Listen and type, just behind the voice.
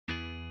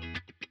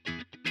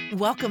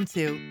Welcome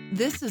to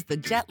This is the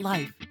Jet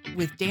Life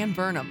with Dan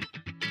Burnham,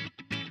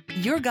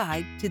 your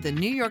guide to the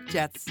New York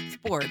Jets,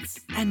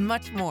 sports, and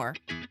much more.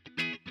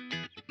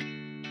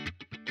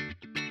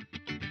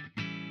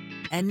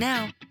 And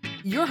now,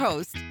 your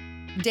host,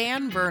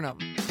 Dan Burnham.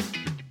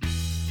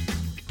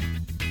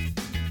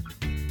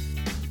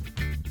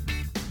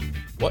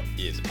 What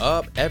is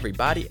up,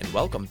 everybody, and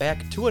welcome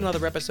back to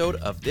another episode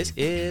of This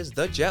is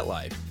the Jet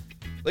Life.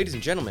 Ladies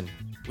and gentlemen,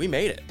 we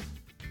made it.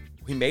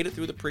 We made it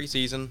through the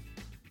preseason,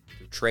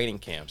 through training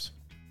camps,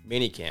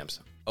 mini camps,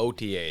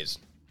 OTAs,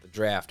 the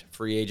draft,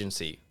 free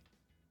agency,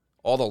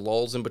 all the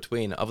lulls in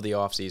between of the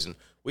offseason.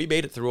 We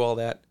made it through all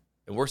that,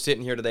 and we're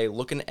sitting here today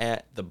looking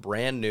at the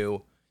brand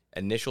new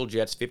initial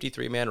Jets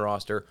 53-man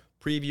roster,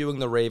 previewing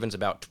the Ravens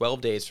about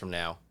 12 days from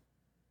now,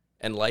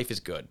 and life is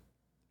good.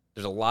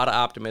 There's a lot of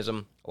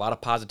optimism, a lot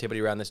of positivity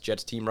around this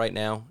Jets team right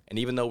now, and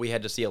even though we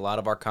had to see a lot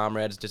of our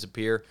comrades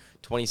disappear,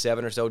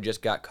 27 or so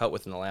just got cut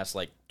within the last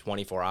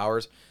 24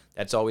 hours,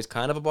 that's always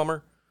kind of a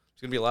bummer.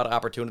 There's going to be a lot of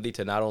opportunity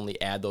to not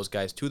only add those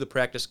guys to the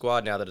practice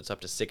squad now that it's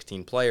up to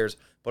 16 players,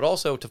 but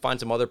also to find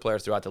some other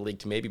players throughout the league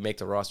to maybe make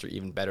the roster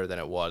even better than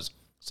it was.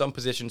 Some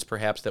positions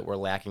perhaps that were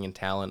lacking in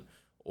talent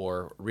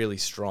or really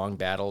strong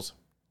battles,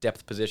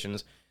 depth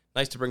positions.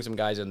 Nice to bring some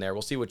guys in there.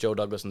 We'll see what Joe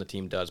Douglas and the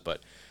team does,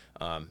 but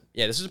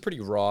this is a pretty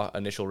raw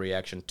initial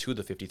reaction to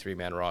the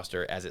 53-man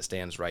roster as it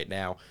stands right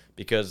now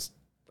because,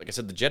 like I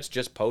said, the Jets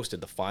just posted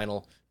the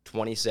final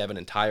 27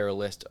 entire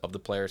list of the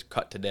players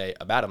cut today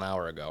about an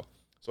hour ago.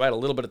 So I had a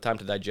little bit of time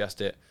to digest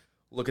it,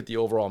 look at the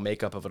overall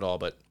makeup of it all,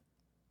 but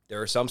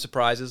there are some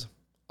surprises.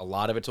 A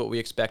lot of it's what we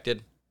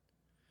expected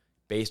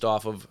based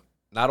off of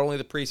not only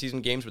the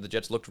preseason games where the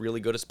Jets looked really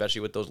good, especially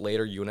with those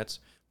later units,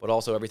 but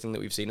also everything that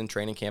we've seen in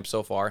training camp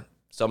so far.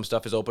 Some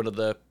stuff is open to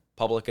the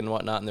public and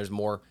whatnot, and there's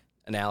more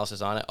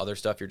analysis on it. Other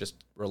stuff, you're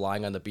just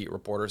relying on the beat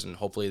reporters, and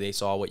hopefully they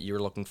saw what you're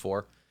looking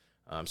for.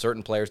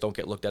 Certain players don't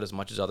get looked at as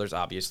much as others,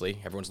 obviously.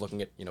 Everyone's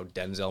looking at,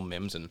 Denzel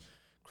Mims and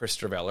Chris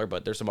Streveler,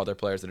 but there's some other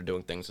players that are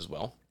doing things as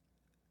well.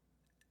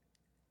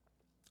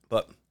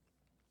 But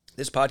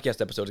this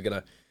podcast episode is going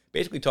to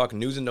basically talk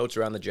news and notes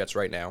around the Jets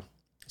right now.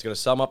 It's going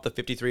to sum up the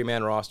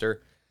 53-man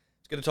roster.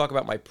 It's going to talk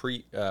about my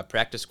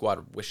practice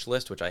squad wish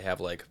list, which I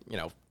have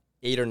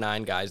 8 or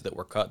 9 guys that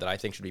were cut that I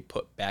think should be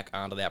put back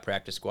onto that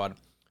practice squad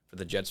for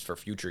the Jets for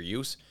future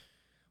use.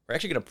 We're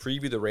actually going to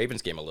preview the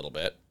Ravens game a little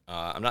bit.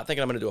 I'm not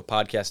thinking I'm going to do a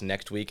podcast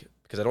next week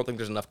because I don't think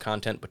there's enough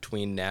content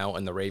between now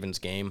and the Ravens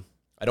game.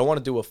 I don't want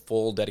to do a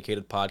full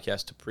dedicated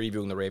podcast to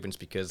previewing the Ravens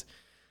because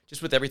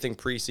just with everything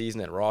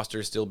preseason and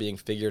rosters still being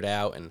figured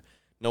out and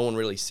no one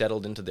really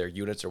settled into their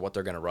units or what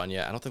they're going to run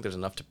yet, I don't think there's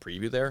enough to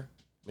preview there.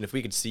 I mean, if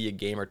we could see a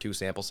game or two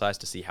sample size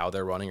to see how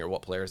they're running or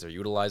what players they're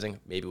utilizing,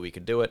 maybe we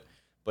could do it.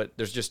 But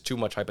there's just too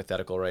much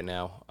hypothetical right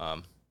now.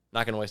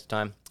 Not going to waste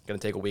time. Going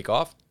to take a week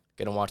off.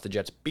 Going to watch the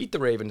Jets beat the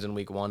Ravens in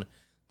week 1.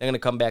 Then going to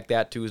come back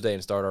that Tuesday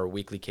and start our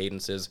weekly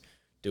cadences,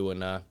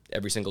 doing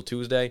every single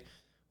Tuesday.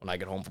 When I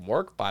get home from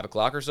work, 5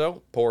 o'clock or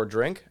so, pour a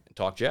drink and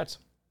talk Jets.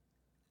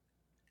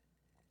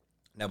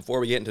 Now, before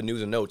we get into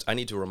news and notes, I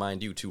need to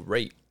remind you to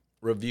rate,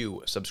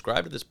 review,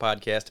 subscribe to this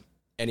podcast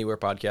anywhere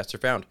podcasts are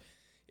found.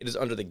 It is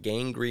under the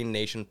Gang Green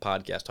Nation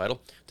podcast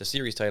title. The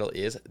series title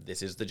is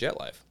This is the Jet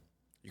Life.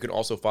 You can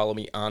also follow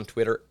me on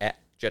Twitter at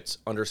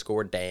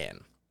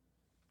Jets_Dan.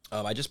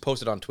 I just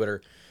posted on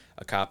Twitter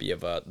a copy of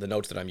the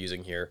notes that I'm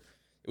using here.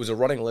 It was a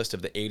running list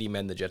of the 80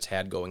 men the Jets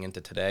had going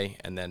into today,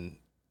 and then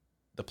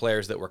the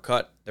players that were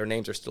cut, their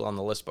names are still on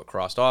the list but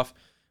crossed off.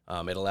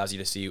 It allows you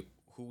to see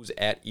who's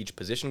at each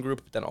position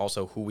group, but then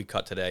also who we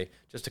cut today,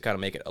 just to kind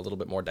of make it a little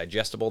bit more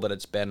digestible that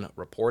it's been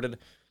reported.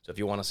 So if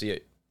you want to see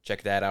it,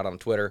 check that out on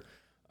Twitter.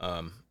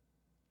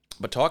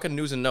 But talking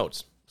news and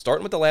notes,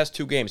 starting with the last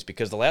 2 games,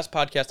 because the last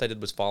podcast I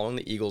did was following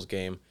the Eagles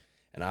game,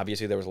 and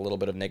obviously there was a little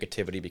bit of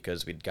negativity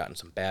because we'd gotten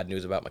some bad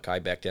news about Mekhi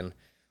Becton.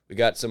 We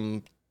got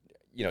some,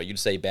 you'd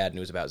say bad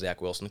news about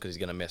Zach Wilson because he's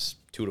going to miss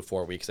 2 to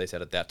 4 weeks, they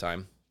said at that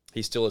time.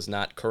 He still is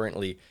not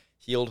currently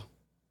healed.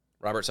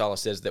 Robert Saleh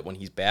says that when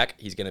he's back,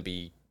 he's going to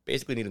be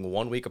basically needing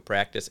 1 week of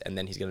practice, and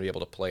then he's going to be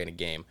able to play in a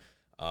game.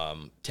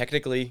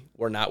 Technically,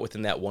 we're not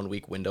within that 1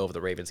 week window of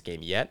the Ravens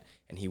game yet,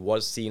 and he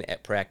was seen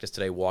at practice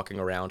today walking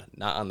around,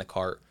 not on the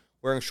cart,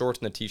 wearing shorts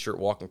and a t-shirt,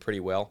 walking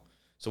pretty well.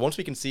 So once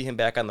we can see him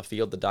back on the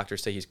field, the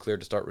doctors say he's cleared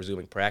to start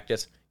resuming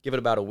practice. Give it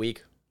about a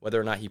week. Whether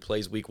or not he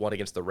plays week 1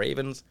 against the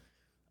Ravens,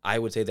 I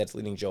would say that's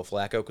leaning Joe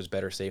Flacco because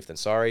better safe than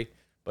sorry,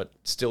 but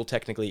still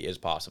technically is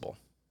possible.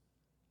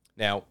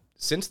 Now,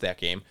 since that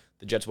game,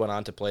 the Jets went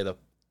on to play the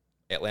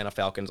Atlanta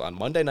Falcons on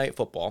Monday Night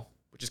Football,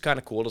 which is kind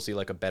of cool to see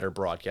a better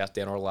broadcast.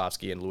 Dan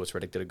Orlovsky and Louis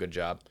Riddick did a good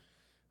job.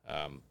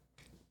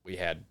 We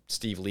had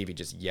Steve Levy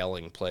just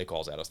yelling play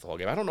calls at us the whole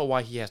game. I don't know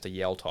why he has to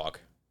yell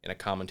talk in a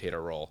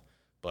commentator role,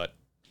 but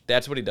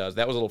that's what he does.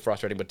 That was a little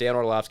frustrating, but Dan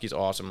Orlovsky's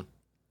awesome.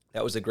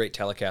 That was a great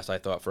telecast, I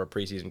thought, for a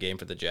preseason game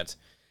for the Jets.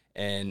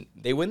 And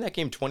they win that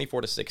game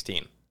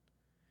 24-16.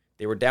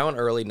 They were down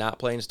early, not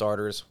playing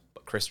starters,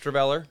 but Chris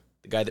Streveler,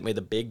 the guy that made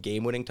the big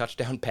game-winning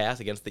touchdown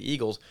pass against the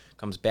Eagles,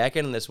 comes back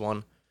in this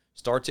one,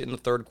 starts it in the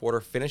third quarter,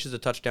 finishes a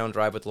touchdown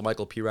drive with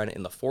LaMichael Pirine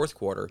in the fourth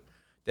quarter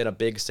Then a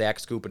big sack,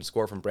 scoop, and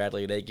score from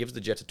Bradley today gives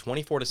the Jets a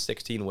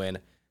 24-16 win.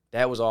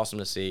 That was awesome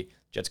to see.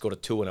 Jets go to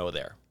 2-0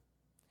 there.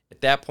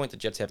 At that point, the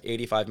Jets have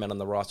 85 men on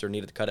the roster,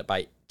 needed to cut it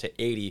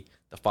to 80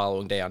 the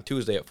following day on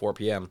Tuesday at 4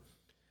 p.m.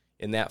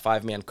 In that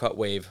 5-man cut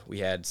wave, we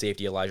had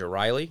safety Elijah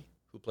Riley,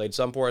 who played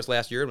some for us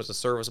last year and was a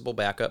serviceable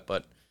backup,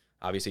 but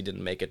obviously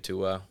didn't make it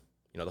to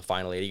the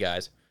final 80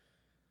 guys.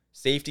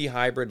 Safety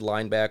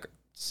linebacker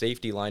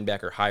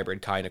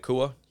hybrid Kai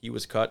Nakua, he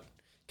was cut.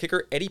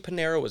 Kicker Eddie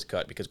Pinero was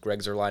cut because Greg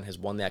Zuerlein has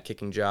won that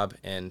kicking job,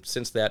 and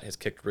since that has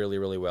kicked really,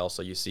 really well.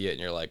 So you see it and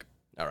you're like,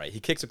 all right,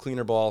 he kicks a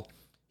cleaner ball.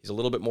 He's a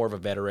little bit more of a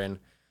veteran.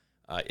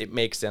 It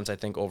makes sense, I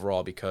think,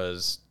 overall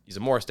because he's a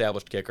more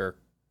established kicker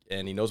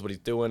and he knows what he's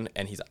doing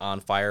and he's on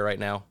fire right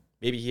now.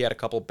 Maybe he had a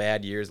couple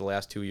bad years the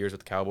last 2 years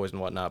with the Cowboys and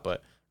whatnot,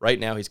 but right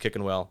now he's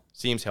kicking well,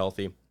 seems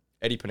healthy.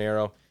 Eddie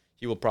Pinero,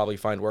 he will probably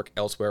find work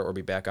elsewhere or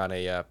be back on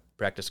a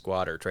practice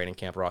squad or training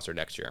camp roster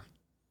next year.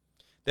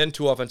 Then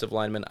 2 offensive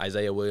linemen,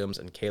 Isaiah Williams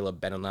and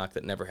Caleb Benenoch,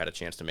 that never had a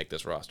chance to make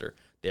this roster.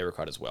 They were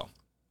cut as well.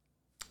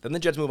 Then the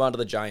Jets move on to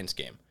the Giants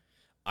game.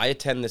 I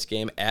attend this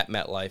game at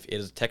MetLife. It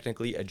is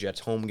technically a Jets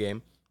home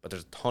game, but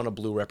there's a ton of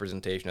blue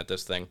representation at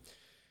this thing.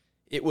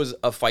 It was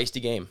a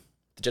feisty game.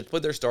 The Jets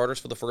played their starters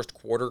for the first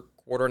quarter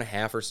and a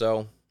half or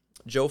so.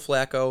 Joe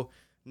Flacco,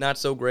 not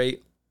so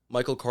great.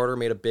 Michael Carter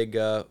made a big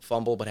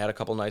fumble, but had a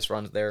couple nice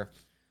runs there.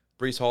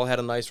 Breece Hall had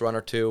a nice run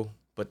or two.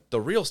 But the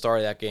real star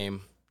of that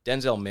game,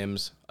 Denzel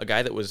Mims, a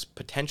guy that was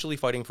potentially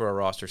fighting for a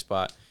roster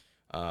spot.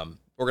 We're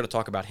going to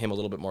talk about him a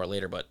little bit more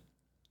later, but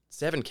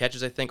 7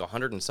 catches, I think,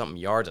 100 and something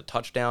yards, a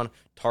touchdown,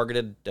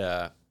 targeted.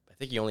 I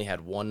think he only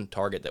had 1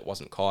 target that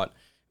wasn't caught. I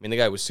mean, the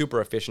guy was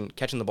super efficient,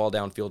 catching the ball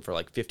downfield for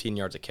like 15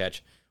 yards a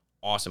catch.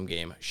 Awesome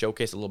game.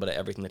 Showcased a little bit of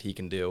everything that he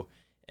can do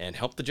and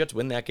helped the Jets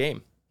win that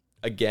game.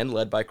 Again,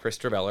 led by Chris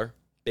Traveller.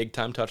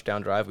 Big-time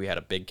touchdown drive. We had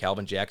a big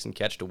Calvin Jackson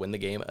catch to win the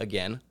game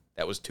again.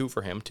 That was 2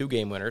 for him, 2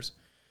 game winners.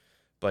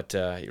 But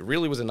it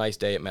really was a nice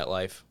day at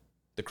MetLife.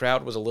 The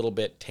crowd was a little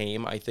bit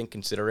tame, I think,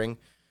 considering.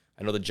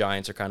 I know the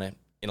Giants are kind of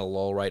in a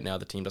lull right now.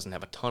 The team doesn't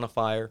have a ton of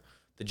fire.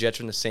 The Jets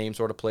are in the same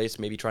sort of place,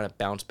 maybe trying to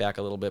bounce back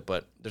a little bit,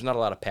 but there's not a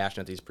lot of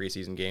passion at these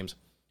preseason games.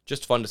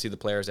 Just fun to see the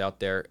players out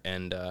there,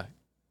 and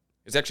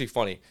it's actually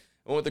funny.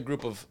 I went with a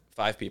group of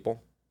 5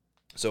 people,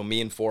 so me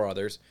and 4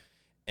 others,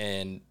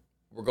 and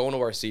we're going to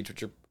our seats,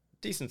 which are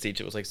decent seats.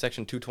 It was like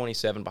section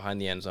 227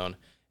 behind the end zone,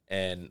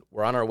 and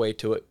we're on our way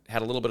to it.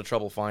 Had a little bit of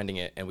trouble finding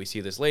it, and we see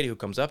this lady who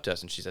comes up to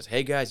us, and she says,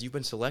 "Hey, guys, you've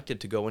been selected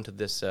to go into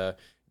this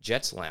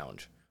Jets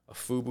Lounge, a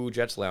FUBU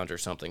Jets Lounge or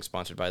something,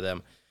 sponsored by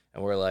them."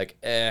 And we're like,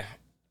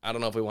 I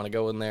don't know if we want to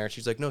go in there.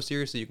 She's like, "No,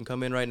 seriously, you can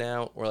come in right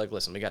now." We're like,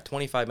 "Listen, we got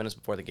 25 minutes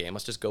before the game.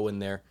 Let's just go in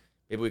there.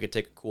 Maybe we could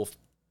take a cool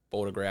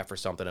photograph or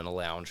something in a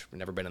lounge. We've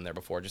never been in there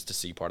before just to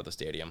see part of the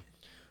stadium."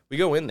 We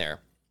go in there,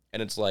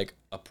 and it's like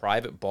a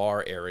private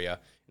bar area,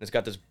 and it's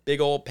got this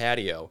big old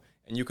patio,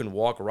 and you can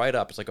walk right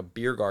up. It's like a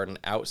beer garden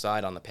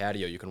outside on the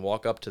patio. You can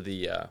walk up to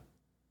the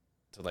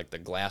the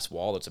glass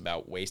wall that's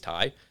about waist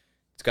high.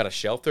 It's got a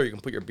shelf there. You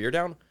can put your beer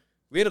down.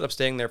 We ended up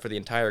staying there for the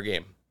entire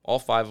game. All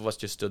 5 of us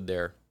just stood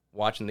there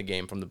watching the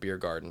game from the beer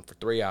garden for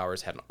 3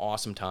 hours, had an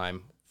awesome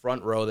time.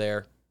 Front row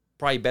there,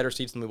 probably better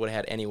seats than we would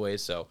have had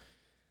anyways, so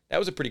that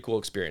was a pretty cool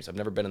experience. I've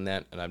never been in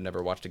that, and I've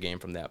never watched a game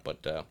from that,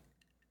 but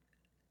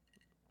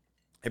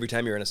every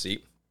time you're in a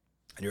seat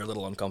and you're a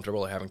little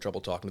uncomfortable or having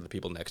trouble talking to the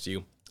people next to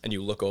you, and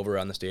you look over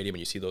around the stadium and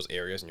you see those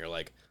areas, and you're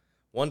like,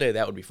 one day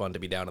that would be fun to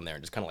be down in there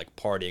and just kind of like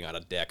partying on a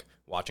deck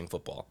watching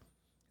football.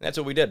 And that's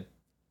what we did.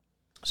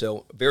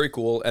 So very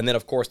cool. And then,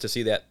 of course, to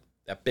see that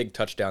big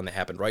touchdown that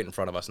happened right in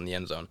front of us in the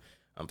end zone,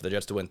 for the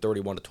Jets to win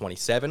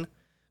 31-27,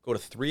 go to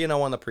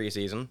 3-0 on the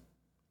preseason,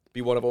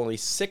 be one of only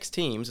 6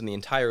 teams in the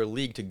entire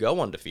league to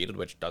go undefeated,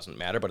 which doesn't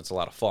matter, but it's a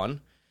lot of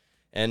fun.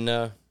 And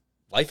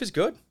life is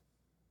good.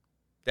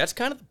 That's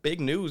kind of the big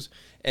news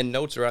and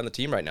notes around the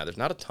team right now. There's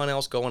not a ton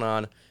else going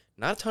on.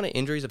 Not a ton of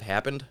injuries have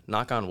happened,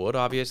 knock on wood,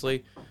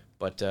 obviously.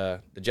 But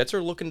the Jets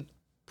are looking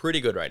pretty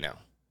good right now.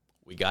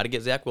 We got to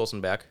get Zach Wilson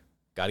back.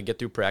 Got to get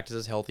through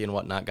practices healthy and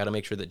whatnot. Got to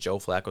make sure that Joe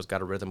Flacco's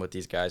got a rhythm with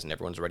these guys and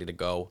everyone's ready to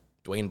go.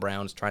 Dwayne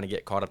Brown's trying to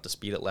get caught up to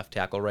speed at left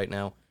tackle right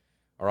now.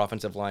 Our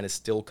offensive line is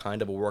still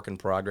kind of a work in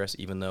progress,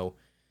 even though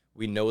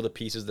we know the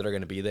pieces that are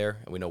going to be there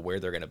and we know where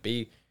they're going to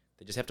be.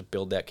 They just have to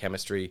build that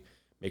chemistry,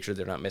 make sure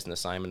they're not missing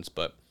assignments.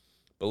 But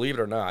believe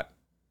it or not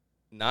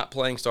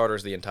playing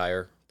starters the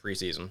entire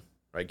preseason,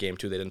 right? Game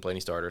 2, they didn't play any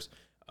starters.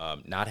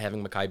 Not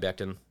having Mekhi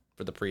Becton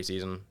for the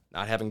preseason,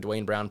 not having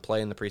Dwayne Brown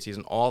play in the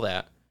preseason, all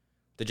that.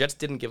 The Jets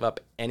didn't give up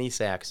any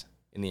sacks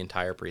in the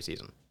entire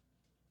preseason.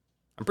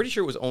 I'm pretty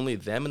sure it was only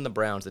them and the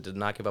Browns that did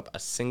not give up a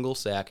single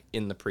sack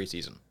in the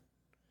preseason,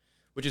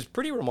 which is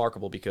pretty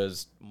remarkable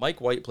because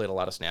Mike White played a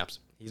lot of snaps.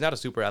 He's not a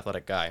super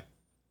athletic guy.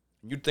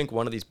 You'd think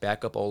one of these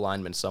backup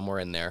O-linemen somewhere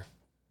in there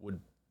would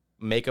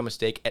make a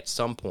mistake at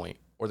some point,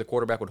 or the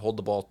quarterback would hold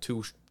the ball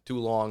too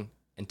long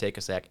and take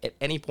a sack at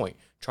any point.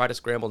 Try to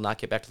scramble, not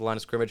get back to the line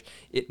of scrimmage.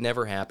 It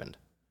never happened.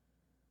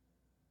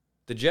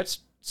 The Jets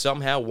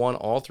somehow won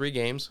all 3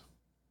 games.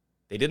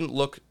 They didn't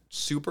look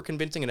super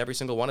convincing in every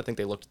single one. I think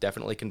they looked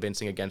definitely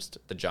convincing against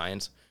the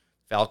Giants.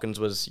 Falcons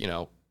was,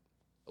 a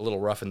little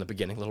rough in the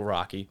beginning, a little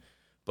rocky.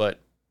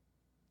 But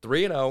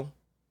 3-0,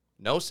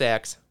 no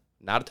sacks,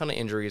 not a ton of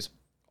injuries.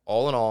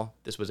 All in all,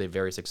 this was a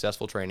very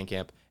successful training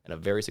camp and a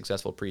very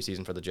successful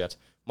preseason for the Jets.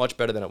 Much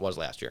better than it was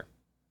last year.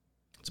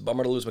 It's a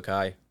bummer to lose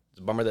Mekhi. It's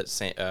a bummer that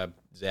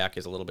Zach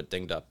is a little bit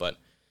dinged up, but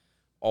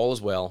all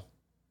is well.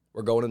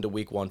 We're going into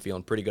week 1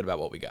 feeling pretty good about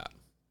what we got.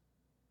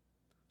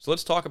 So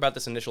let's talk about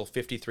this initial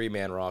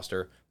 53-man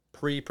roster,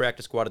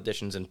 pre-practice squad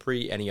additions and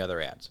pre-any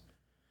other ads.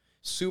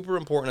 Super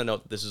important to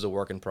note that this is a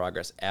work in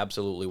progress,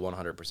 absolutely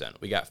 100%.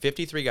 We got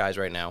 53 guys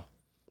right now,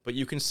 but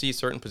you can see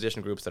certain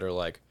position groups that are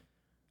like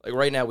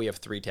right now we have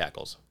 3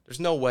 tackles. There's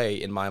no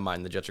way, in my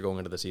mind, the Jets are going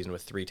into the season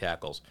with 3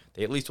 tackles.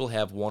 They at least will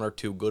have 1 or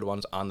 2 good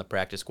ones on the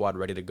practice squad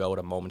ready to go at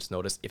a moment's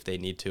notice if they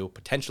need to,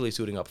 potentially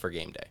suiting up for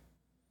game day.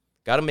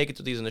 Got to make it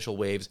to these initial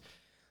waves.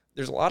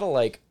 There's a lot of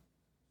like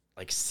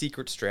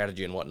secret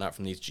strategy and whatnot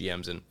from these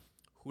GMs and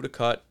who to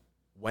cut,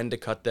 when to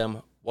cut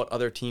them, what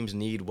other teams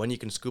need, when you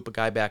can scoop a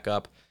guy back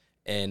up.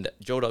 And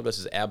Joe Douglas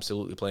is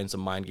absolutely playing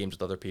some mind games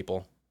with other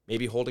people,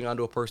 maybe holding on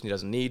to a person he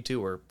doesn't need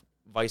to or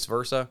vice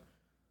versa,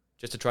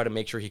 just to try to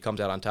make sure he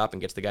comes out on top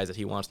and gets the guys that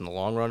he wants in the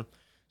long run.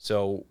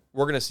 So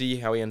we're going to see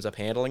how he ends up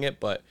handling it,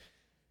 but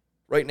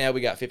right now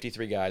we got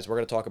 53 guys. We're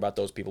going to talk about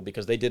those people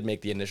because they did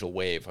make the initial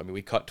wave. I mean,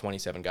 we cut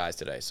 27 guys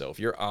today, so if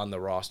you're on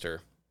the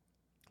roster,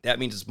 that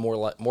means it's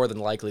more than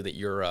likely that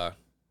you're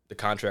the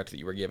contract that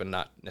you were given,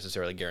 not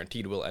necessarily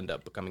guaranteed, will end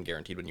up becoming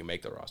guaranteed when you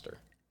make the roster.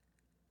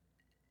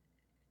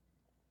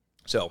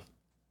 So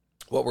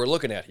what we're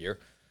looking at here,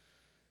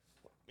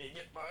 let me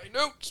get my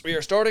notes. We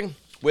are starting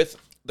with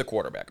the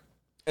quarterback.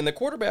 And the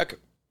quarterback,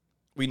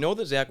 we know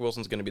that Zach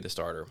Wilson's going to be the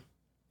starter.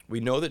 We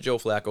know that Joe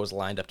Flacco is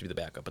lined up to be the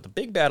backup. But the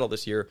big battle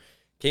this year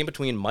came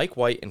between Mike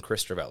White and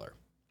Chris Streveler.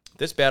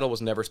 This battle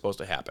was never supposed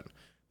to happen.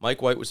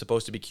 Mike White was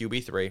supposed to be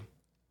QB3.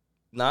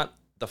 Not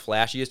the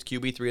flashiest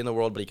QB3 in the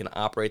world, but he can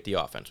operate the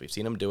offense. We've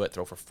seen him do it,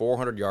 throw for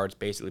 400 yards,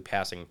 basically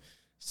passing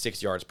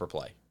 6 yards per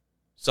play.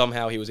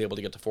 Somehow he was able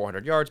to get to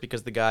 400 yards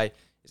because the guy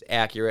is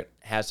accurate,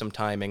 has some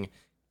timing,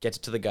 gets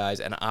it to the guys,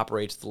 and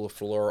operates the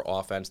LaFleur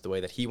offense the way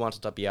that he wants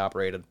it to be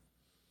operated.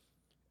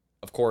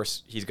 Of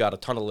course, he's got a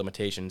ton of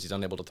limitations. He's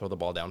unable to throw the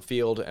ball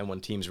downfield, and when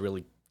teams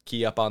really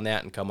key up on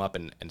that and come up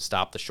and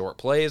stop the short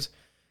plays,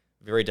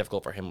 very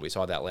difficult for him. We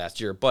saw that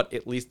last year, but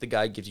at least the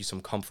guy gives you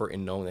some comfort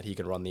in knowing that he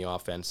can run the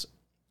offense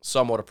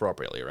somewhat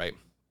appropriately, right?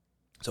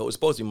 So it was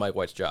supposed to be Mike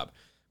White's job.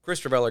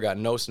 Chris Streveler got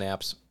no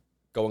snaps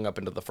going up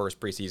into the first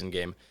preseason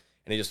game,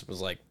 and he just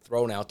was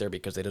thrown out there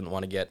because they didn't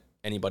want to get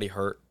anybody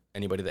hurt,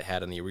 anybody that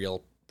had any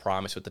real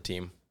promise with the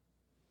team.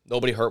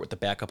 Nobody hurt with the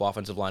backup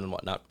offensive line and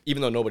whatnot,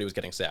 even though nobody was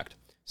getting sacked.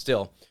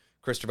 Still,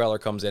 Chris Streveler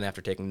comes in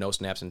after taking no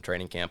snaps in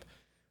training camp,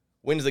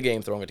 wins the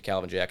game throwing it to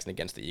Calvin Jackson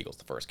against the Eagles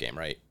the first game,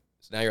 right?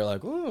 So now you're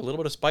like, ooh, a little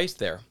bit of spice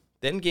there.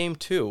 Then game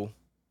 2,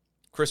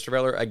 Chris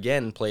Streveler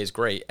again plays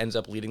great, ends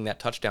up leading that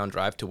touchdown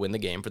drive to win the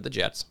game for the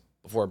Jets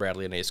before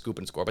Bradley and scoop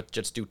and score, but the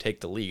Jets do take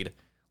the lead,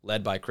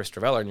 led by Chris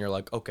Streveler, and you're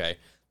like, okay,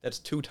 that's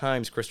 2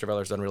 times Chris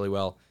Streveler's done really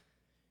well.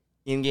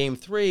 In game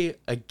 3,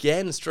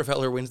 again,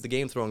 Streveler wins the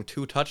game throwing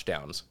 2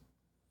 touchdowns.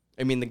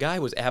 I mean, the guy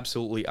was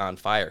absolutely on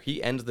fire.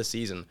 He ends the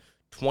season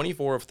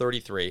 24 of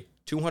 33,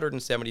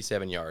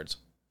 277 yards,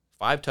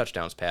 5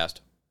 touchdowns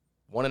passed,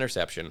 1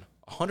 interception,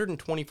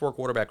 124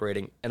 quarterback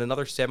rating, and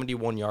another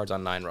 71 yards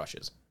on 9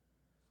 rushes.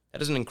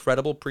 That is an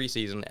incredible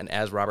preseason, and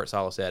as Robert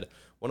Saleh said,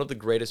 one of the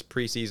greatest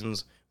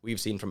preseasons we've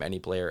seen from any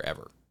player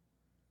ever.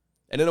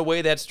 And in a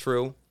way, that's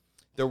true.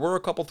 There were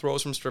a couple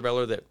throws from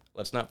Streveler that,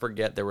 let's not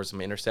forget, there were some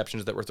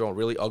interceptions that were thrown.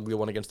 Really ugly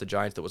one against the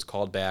Giants that was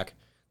called back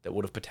that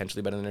would have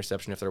potentially been an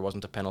interception if there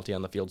wasn't a penalty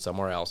on the field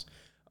somewhere else.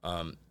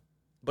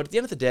 But at the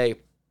end of the day,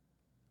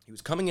 he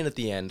was coming in at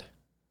the end.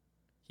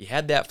 He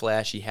had that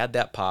flash. He had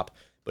that pop.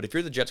 But if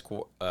you're the Jets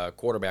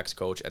quarterbacks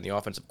coach and the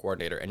offensive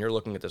coordinator, and you're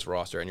looking at this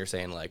roster and you're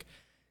saying,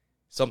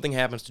 something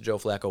happens to Joe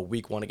Flacco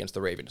week 1 against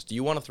the Ravens, do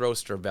you want to throw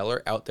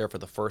Streveler out there for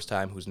the first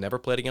time who's never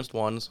played against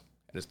ones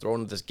and is thrown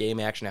into this game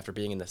action after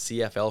being in the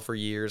CFL for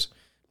years,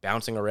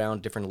 bouncing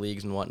around different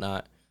leagues and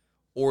whatnot?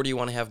 Or do you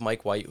want to have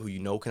Mike White, who you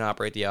know can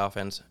operate the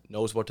offense,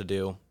 knows what to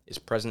do, is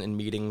present in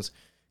meetings,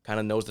 kind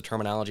of knows the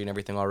terminology and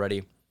everything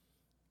already?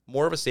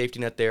 More of a safety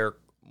net there,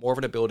 more of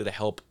an ability to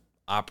help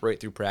operate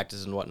through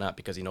practice and whatnot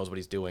because he knows what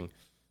he's doing.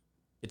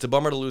 It's a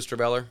bummer to lose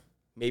Streveler.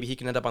 Maybe he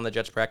can end up on the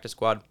Jets practice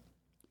squad.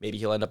 Maybe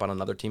he'll end up on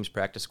another team's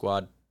practice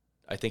squad.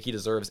 I think he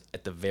deserves,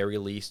 at the very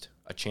least,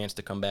 a chance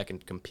to come back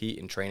and compete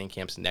in training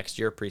camps next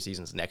year,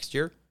 preseasons next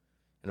year.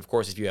 And of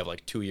course, if you have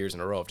 2 years in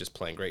a row of just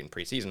playing great in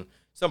preseason,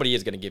 somebody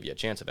is going to give you a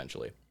chance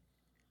eventually.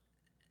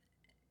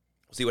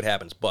 We'll see what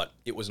happens, but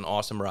it was an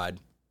awesome ride.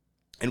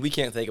 And we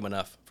can't thank him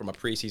enough from a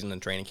preseason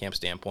and training camp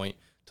standpoint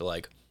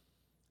to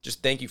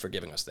just thank you for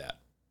giving us that.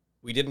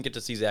 We didn't get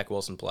to see Zach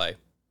Wilson play.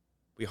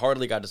 We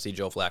hardly got to see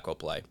Joe Flacco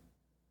play.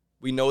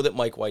 We know that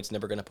Mike White's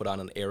never going to put on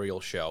an aerial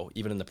show,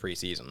 even in the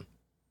preseason.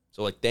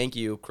 So, thank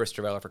you, Chris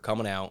Streveler, for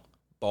coming out,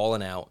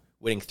 balling out,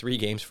 winning 3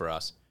 games for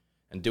us,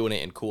 and doing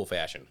it in cool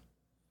fashion.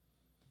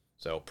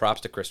 So,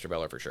 props to Chris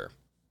Streveler for sure.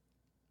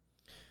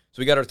 So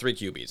we got our 3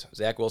 QBs,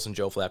 Zach Wilson,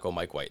 Joe Flacco,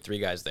 Mike White, 3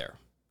 guys there.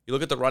 You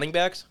look at the running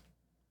backs,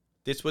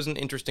 this was an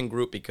interesting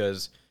group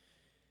because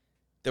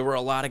there were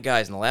a lot of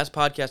guys. In the last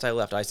podcast I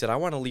left, I said I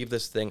want to leave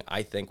this thing,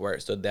 I think, where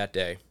it stood that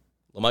day.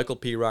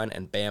 LaMichael Pirine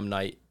and Bam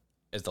Knight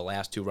as the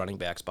last 2 running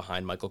backs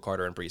behind Michael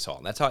Carter and Breece Hall.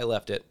 And that's how I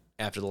left it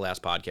after the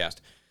last podcast.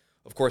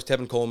 Of course,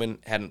 Tevin Coleman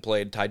hadn't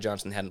played. Ty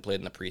Johnson hadn't played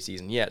in the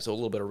preseason yet, so a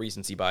little bit of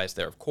recency bias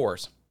there, of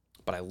course.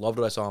 But I loved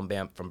what I saw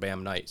from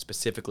Bam Knight,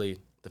 specifically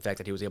the fact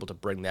that he was able to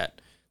bring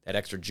that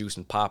extra juice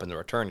and pop in the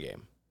return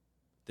game.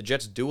 The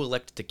Jets do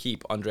elect to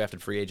keep undrafted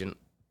free agent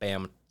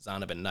Bam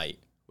Zonovan Knight,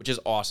 which is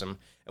awesome.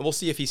 And we'll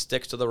see if he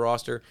sticks to the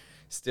roster.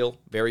 Still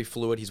very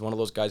fluid. He's one of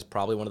those guys,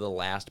 probably one of the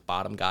last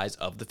bottom guys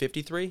of the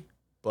 53,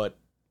 but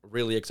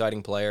really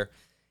exciting player.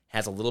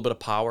 Has a little bit of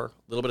power,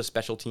 a little bit of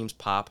special teams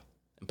pop,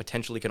 and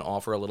potentially can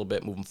offer a little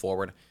bit moving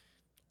forward.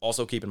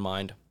 Also keep in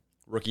mind,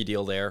 rookie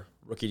deal there,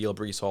 rookie deal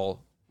Breece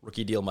Hall,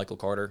 rookie deal Michael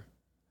Carter.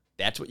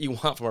 That's what you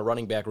want from a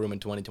running back room in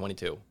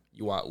 2022.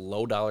 You want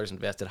low dollars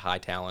invested, high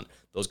talent.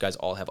 Those guys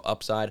all have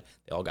upside.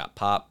 They all got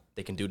pop.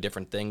 They can do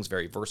different things,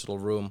 very versatile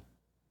room.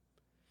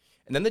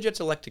 And then the Jets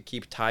elect to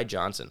keep Ty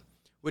Johnson,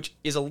 which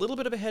is a little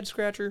bit of a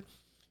head-scratcher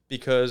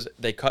because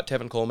they cut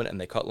Tevin Coleman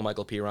and they cut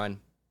LaMichael Pirine.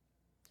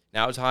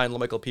 Now it's high on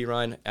LaMichael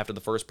Pirine after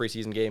the first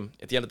preseason game.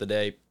 At the end of the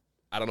day,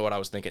 I don't know what I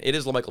was thinking. It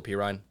is LaMichael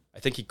Pirine. I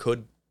think he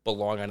could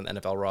belong on an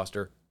NFL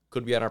roster,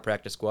 could be on our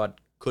practice squad,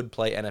 could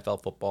play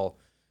NFL football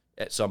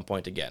at some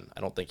point again.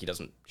 I don't think he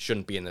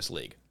shouldn't be in this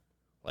league.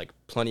 Like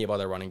plenty of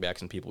other running backs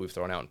and people we've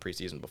thrown out in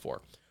preseason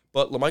before.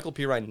 But LaMichael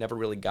Pirine never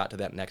really got to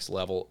that next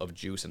level of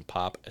juice and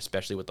pop,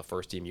 especially with the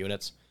first-team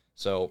units.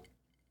 So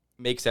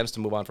makes sense to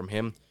move on from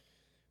him.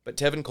 But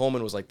Tevin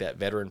Coleman was like that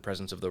veteran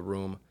presence of the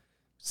room.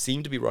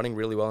 Seemed to be running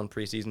really well in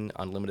preseason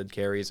on limited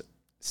carries.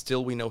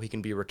 Still, we know he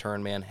can be a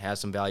return man, has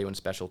some value in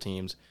special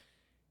teams.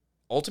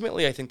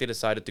 Ultimately, I think they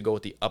decided to go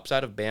with the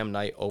upside of Bam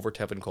Knight over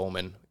Tevin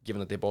Coleman, given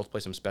that they both play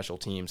some special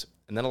teams,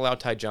 and then allow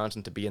Ty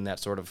Johnson to be in that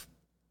sort of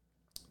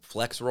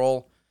flex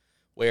role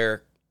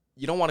where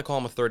you don't want to call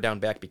him a third down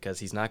back because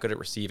he's not good at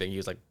receiving.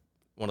 He's like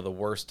one of the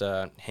worst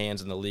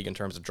hands in the league in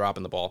terms of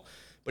dropping the ball.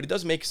 But he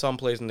does make some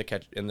plays in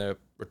the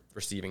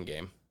receiving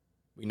game.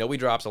 We know he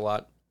drops a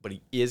lot, but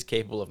he is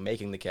capable of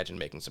making the catch and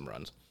making some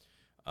runs.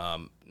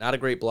 Not a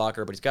great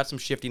blocker, but he's got some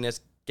shiftiness,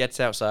 gets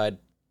outside,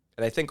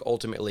 and I think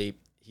ultimately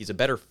he's a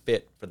better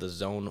fit for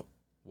the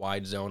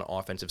wide zone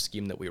offensive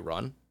scheme that we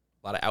run.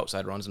 A lot of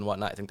outside runs and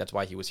whatnot. I think that's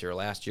why he was here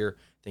last year.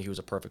 I think he was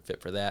a perfect fit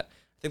for that.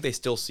 I think they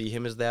still see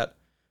him as that.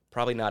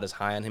 Probably not as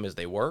high on him as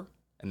they were,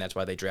 and that's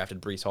why they drafted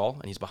Breece Hall,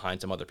 and he's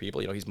behind some other people.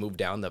 He's moved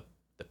down the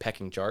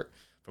pecking chart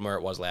from where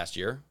it was last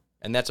year,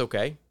 and that's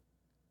okay.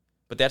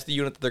 But that's the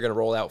unit that they're going to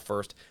roll out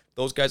first.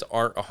 Those guys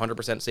aren't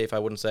 100% safe, I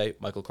wouldn't say.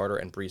 Michael Carter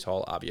and Breece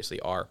Hall obviously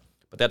are,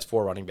 but that's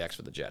 4 running backs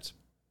for the Jets.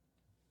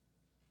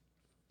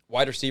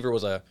 Wide receiver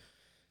was a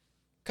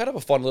kind of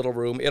a fun little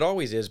room. It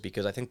always is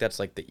because I think that's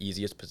like the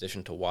easiest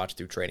position to watch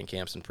through training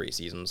camps and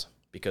preseasons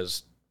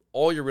because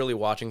all you're really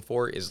watching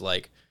for is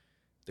like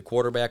the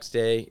quarterback's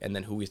day and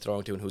then who he's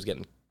throwing to and who's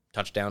getting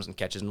touchdowns and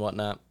catches and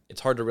whatnot.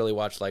 It's hard to really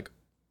watch like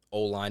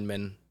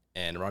O-linemen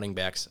and running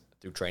backs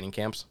through training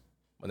camps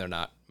when they're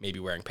not maybe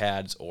wearing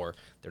pads or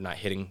they're not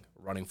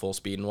running full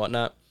speed and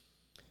whatnot.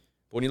 But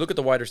when you look at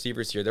the wide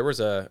receivers here, there was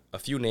a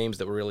few names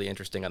that were really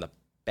interesting on the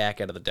back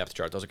end of the depth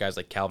chart. Those are guys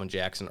like Calvin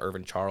Jackson,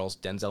 Irvin Charles,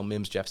 Denzel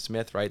Mims, Jeff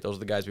Smith, right? Those are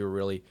the guys we were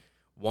really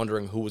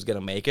wondering who was going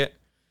to make it.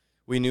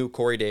 We knew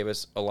Corey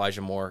Davis,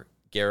 Elijah Moore,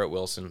 Garrett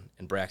Wilson,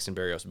 and Braxton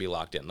Berrios would be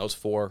locked in. Those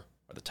 4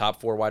 are the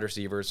top 4 wide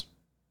receivers,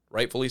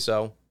 rightfully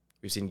so.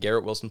 We've seen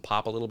Garrett Wilson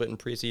pop a little bit in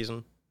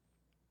preseason.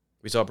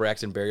 We saw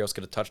Braxton Berrios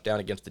get a touchdown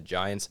against the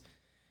Giants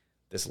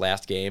this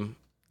last game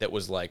that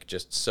was like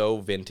just so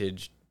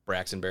vintage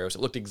Braxton Berrios.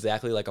 It looked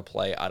exactly like a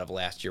play out of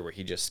last year where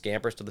he just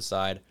scampers to the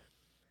side.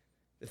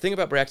 The thing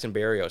about Braxton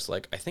Berrios,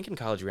 like I think in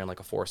college he ran like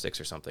a 4.6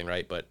 or something,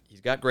 right? But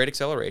he's got great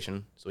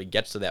acceleration, so he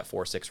gets to that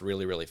 4.6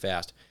 really, really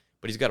fast.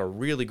 But he's got a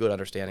really good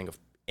understanding of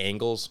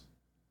angles,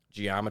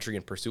 geometry,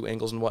 and pursuit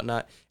angles and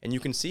whatnot. And you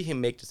can see him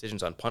make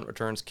decisions on punt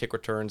returns, kick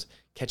returns,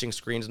 catching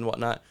screens and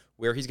whatnot,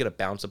 where he's going to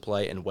bounce a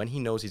play and when he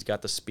knows he's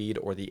got the speed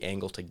or the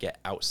angle to get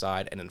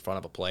outside and in front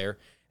of a player.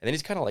 And then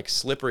he's kind of like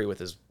slippery with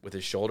his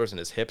shoulders and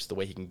his hips, the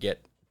way he can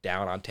get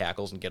down on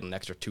tackles and get an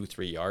extra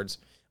 2-3 yards.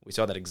 We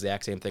saw that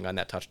exact same thing on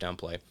that touchdown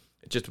play.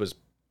 It just was,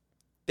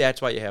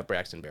 that's why you have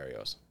Braxton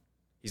Berrios.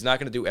 He's not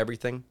going to do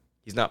everything.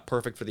 He's not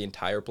perfect for the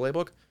entire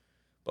playbook,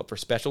 but for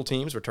special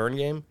teams, return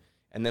game,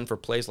 and then for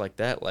plays like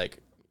that, like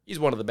he's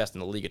one of the best in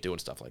the league at doing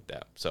stuff like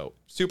that. So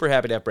super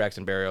happy to have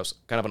Braxton Berrios,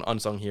 kind of an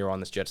unsung hero on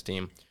this Jets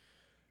team.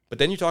 But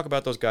then you talk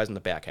about those guys in the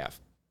back half.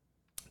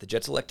 The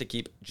Jets elect to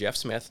keep Jeff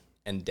Smith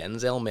and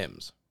Denzel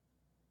Mims.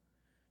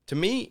 To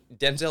me,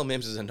 Denzel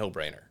Mims is a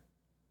no-brainer.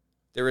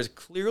 There is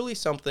clearly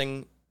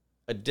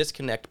a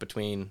disconnect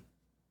between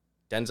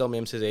Denzel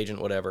Mims, his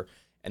agent, whatever,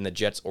 and the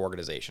Jets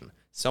organization.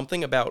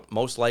 Something about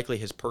most likely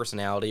his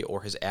personality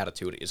or his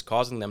attitude is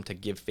causing them to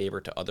give favor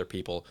to other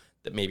people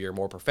that maybe are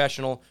more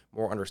professional,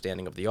 more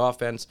understanding of the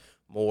offense,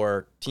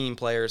 more team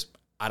players.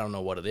 I don't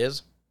know what it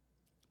is.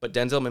 but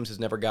Denzel Mims has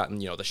never gotten,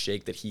 the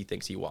shake that he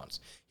thinks he wants.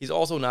 He's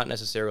also not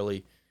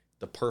necessarily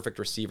the perfect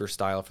receiver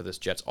style for this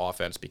Jets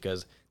offense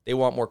because they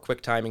want more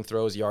quick timing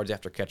throws, yards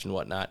after catch and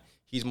whatnot.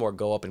 He's more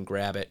go up and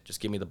grab it, just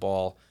give me the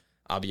ball.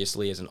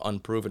 Obviously, as an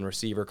unproven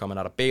receiver coming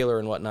out of Baylor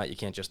and whatnot, you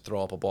can't just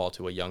throw up a ball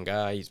to a young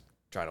guy. He's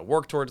trying to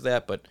work towards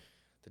that, but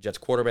the Jets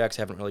quarterbacks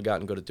haven't really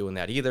gotten good at doing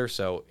that either.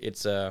 So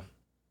it's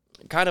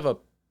kind of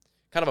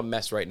a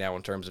mess right now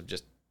in terms of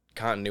just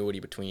continuity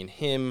between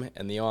him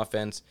and the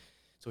offense.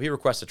 So he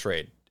requests a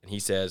trade, and he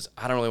says,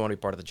 I don't really want to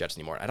be part of the Jets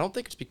anymore. I don't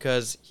think it's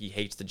because he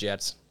hates the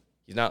Jets.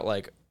 He's not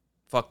like,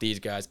 fuck these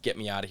guys, get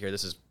me out of here,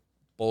 this is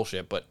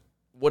bullshit. But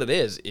what it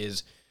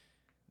is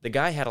the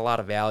guy had a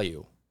lot of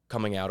value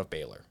coming out of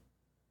Baylor.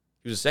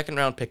 He was a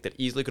second-round pick that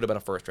easily could have been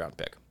a first-round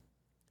pick.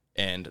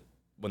 And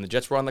when the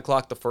Jets were on the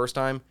clock the first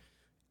time,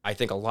 I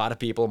think a lot of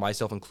people,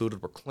 myself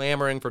included, were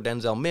clamoring for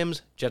Denzel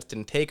Mims. Jets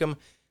didn't take him.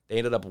 They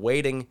ended up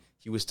waiting.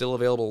 He was still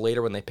available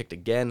later when they picked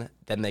again.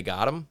 Then they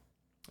got him.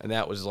 And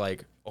that was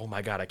like, oh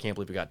my God, I can't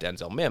believe we got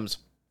Denzel Mims.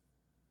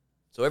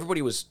 So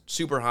everybody was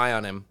super high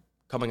on him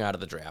coming out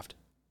of the draft.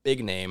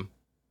 Big name.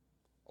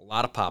 A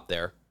lot of pop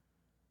there.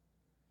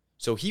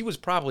 So he was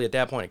probably at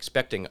that point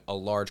expecting a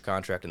large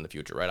contract in the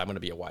future, right? I'm going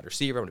to be a wide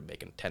receiver. I'm going to be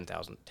making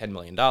 $10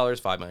 million,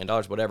 $5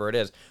 million, whatever it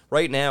is.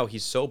 Right now,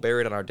 he's so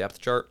buried on our depth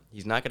chart.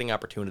 He's not getting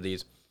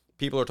opportunities.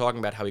 People are talking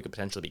about how he could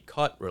potentially be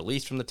cut,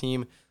 released from the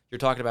team. You're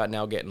talking about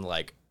now getting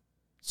like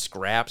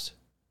scraps,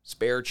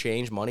 spare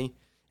change money.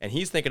 And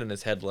he's thinking in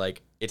his head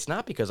like, it's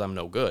not because I'm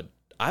no good.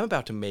 I'm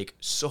about to make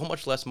so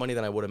much less money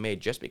than I would have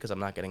made just because I'm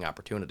not getting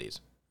opportunities.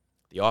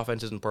 The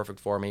offense isn't perfect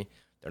for me.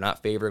 They're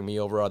not favoring me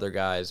over other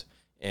guys.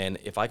 And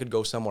if I could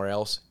go somewhere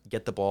else,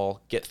 get the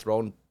ball, get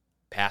thrown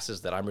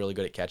passes that I'm really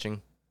good at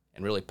catching,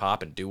 and really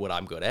pop and do what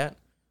I'm good at,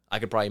 I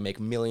could probably make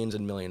millions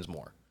and millions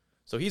more.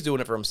 So he's doing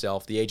it for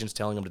himself. The agent's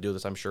telling him to do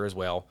this, I'm sure, as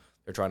well.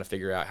 They're trying to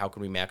figure out how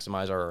can we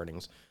maximize our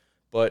earnings.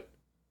 But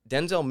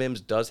Denzel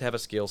Mims does have a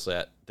skill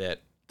set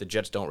that the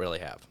Jets don't really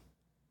have.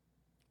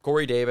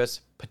 Corey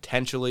Davis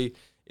potentially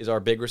is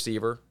our big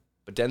receiver,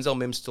 but Denzel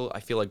Mims still,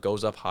 I feel like,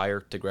 goes up higher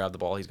to grab the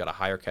ball. He's got a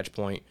higher catch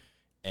point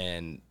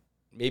and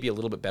maybe a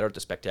little bit better at the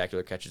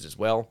spectacular catches as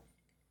well.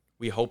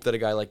 We hope that a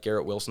guy like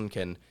Garrett Wilson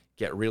can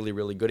get really,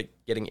 really good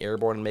at getting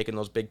airborne and making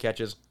those big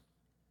catches.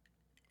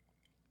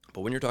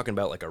 But when you're talking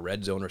about like a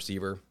red zone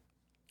receiver,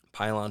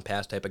 pylon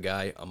pass type of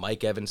guy, a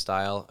Mike Evans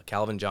style, a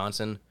Calvin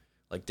Johnson,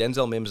 like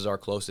Denzel Mims is our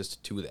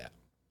closest to that.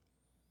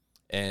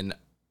 And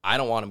I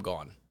don't want him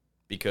gone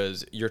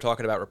because you're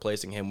talking about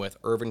replacing him with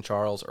Irvin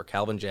Charles or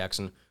Calvin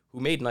Jackson, who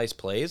made nice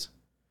plays,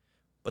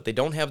 but they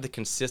don't have the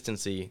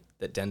consistency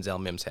that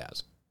Denzel Mims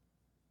has.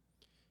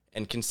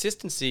 And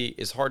consistency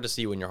is hard to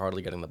see when you're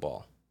hardly getting the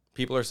ball.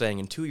 People are saying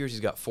in 2 years he's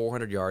got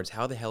 400 yards.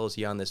 How the hell is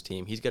he on this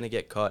team? He's going to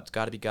get cut. It's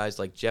got to be guys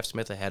like Jeff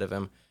Smith ahead of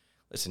him.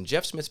 Listen,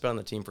 Jeff Smith's been on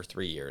the team for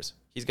 3 years.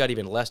 He's got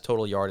even less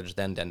total yardage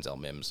than Denzel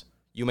Mims.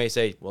 You may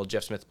say, well,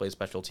 Jeff Smith plays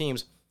special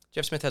teams.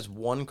 Jeff Smith has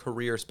one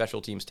career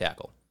special teams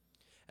tackle.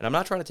 And I'm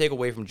not trying to take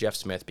away from Jeff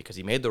Smith because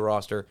he made the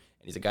roster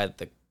and he's a guy that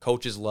the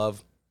coaches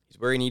love. He's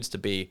where he needs to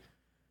be.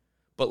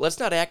 But let's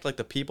not act like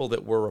the people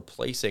that we're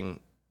replacing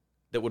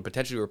that would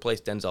potentially replace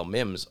Denzel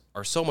Mims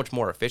are so much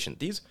more efficient.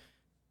 These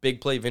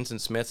big play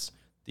Vincent Smiths,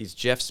 these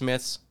Jeff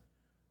Smiths,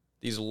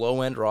 these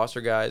low-end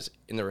roster guys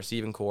in the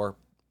receiving core,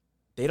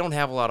 they don't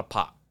have a lot of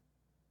pop.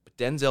 But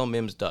Denzel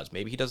Mims does.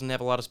 Maybe he doesn't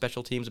have a lot of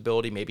special teams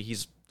ability. Maybe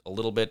he's a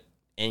little bit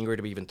angry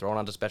to be even thrown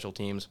onto special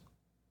teams.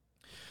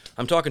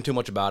 I'm talking too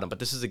much about him, but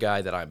this is a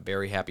guy that I'm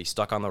very happy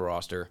stuck on the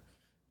roster.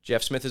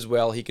 Jeff Smith as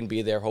well, he can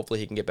be there. Hopefully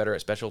he can get better at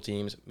special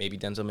teams. Maybe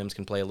Denzel Mims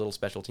can play a little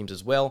special teams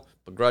as well,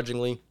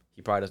 begrudgingly.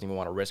 He probably doesn't even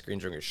want to risk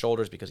injuring his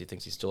shoulders because he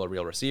thinks he's still a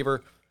real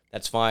receiver.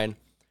 That's fine.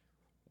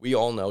 We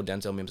all know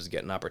Denzel Mims is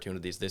getting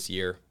opportunities this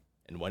year,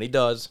 and when he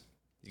does,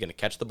 he's going to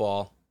catch the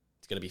ball.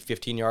 It's going to be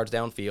 15 yards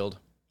downfield,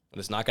 and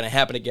it's not going to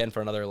happen again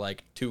for another,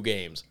 2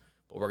 games.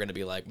 But we're going to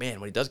be like, man,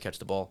 when he does catch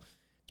the ball,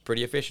 it's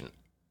pretty efficient.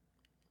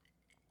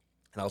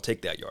 And I'll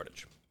take that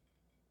yardage.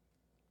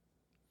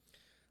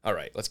 All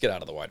right, let's get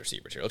out of the wide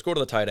receivers here. Let's go to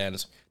the tight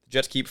ends. The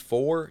Jets keep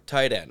 4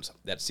 tight ends.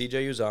 That's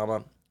C.J.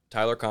 Uzomah,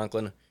 Tyler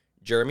Conklin,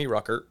 Jeremy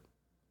Ruckert.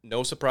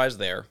 No surprise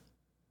there.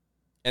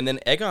 And then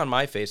egg on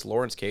my face,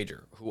 Lawrence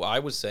Cager, who I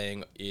was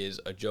saying is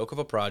a joke of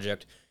a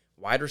project.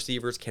 Wide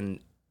receivers can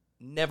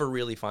never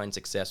really find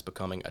success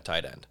becoming a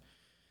tight end.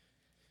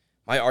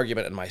 My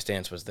argument and my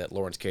stance was that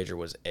Lawrence Cager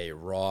was a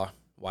raw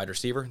wide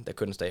receiver that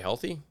couldn't stay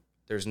healthy.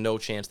 There's no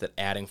chance that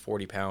adding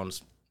 40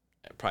 pounds,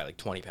 probably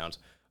 20 pounds,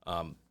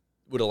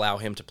 would allow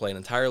him to play an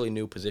entirely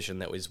new position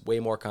that was way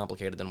more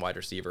complicated than wide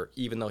receiver,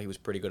 even though he was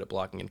pretty good at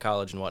blocking in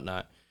college and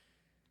whatnot.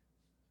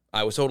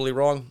 I was totally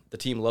wrong. The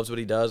team loves what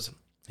he does.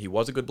 He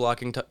was a good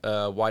blocking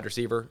wide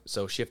receiver,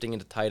 so shifting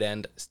into tight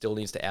end still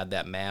needs to add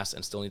that mass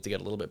and still needs to get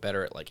a little bit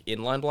better at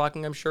inline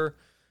blocking, I'm sure.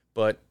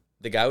 But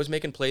the guy was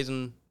making plays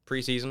in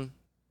preseason.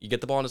 You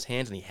get the ball in his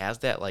hands, and he has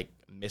that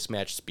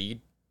mismatched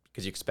speed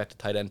because you expect a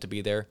tight end to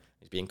be there.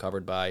 He's being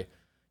covered by,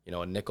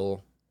 a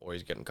nickel, or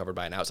he's getting covered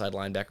by an outside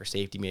linebacker,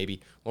 safety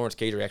maybe. Lawrence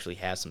Cager actually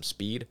has some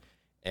speed,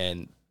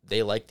 and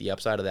they like the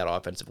upside of that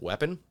offensive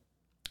weapon.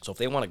 So if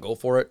they want to go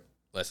for it,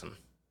 listen,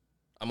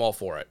 I'm all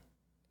for it.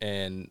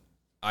 And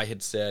I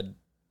had said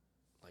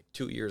like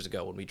 2 years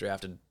ago when we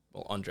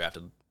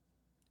undrafted,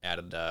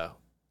 added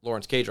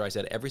Lawrence Cager, I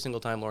said every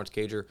single time Lawrence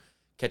Cager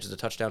catches a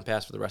touchdown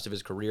pass for the rest of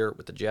his career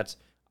with the Jets,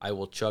 I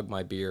will chug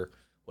my beer,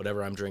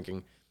 whatever I'm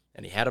drinking.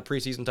 And he had a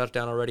preseason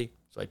touchdown already,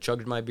 so I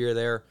chugged my beer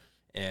there,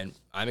 and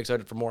I'm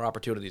excited for more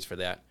opportunities for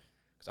that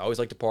because I always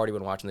like to party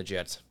when watching the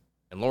Jets,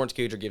 and Lawrence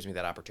Cager gives me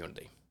that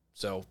opportunity.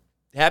 So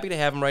happy to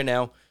have him right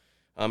now.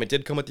 It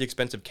did come at the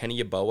expense of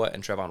Kenny Yeboah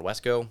and Trevon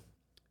Wesco.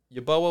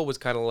 Yeboah was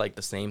kind of like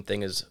the same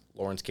thing as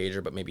Lawrence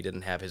Cager, but maybe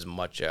didn't have as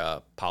much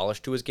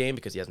polish to his game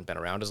because he hasn't been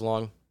around as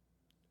long.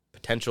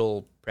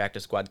 Potential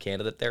practice squad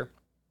candidate there.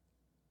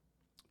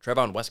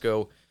 Trevon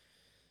Wesco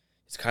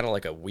is kind of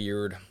like a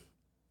weird...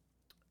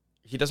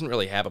 He doesn't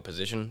really have a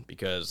position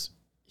because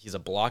he's a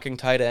blocking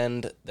tight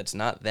end that's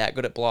not that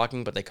good at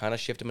blocking, but they kind of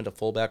shift him into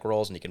fullback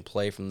roles, and he can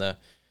play from the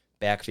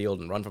backfield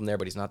and run from there,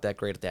 but he's not that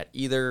great at that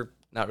either.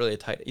 Not really a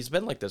tight... He's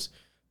been like this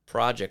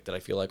project that I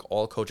feel like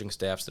all coaching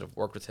staffs that have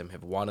worked with him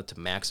have wanted to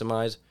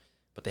maximize,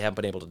 but they haven't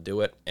been able to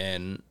do it,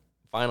 and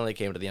finally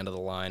came to the end of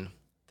the line.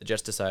 The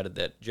Jets decided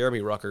that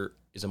Jeremy Ruckert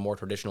is a more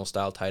traditional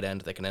style tight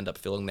end that can end up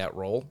filling that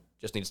role,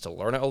 just needs to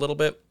learn it a little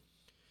bit.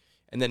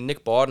 And then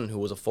Nick Bawden, who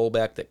was a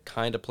fullback that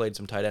kind of played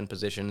some tight end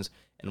positions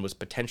and was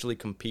potentially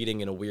competing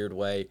in a weird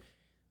way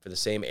for the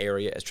same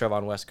area as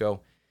Trevon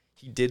Wesco.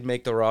 He did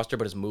make the roster,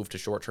 but has moved to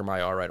short-term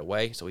IR right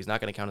away, so he's not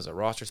going to count as a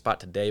roster spot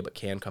today, but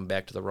can come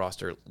back to the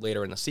roster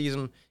later in the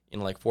season in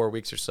like 4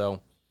 weeks or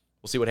so.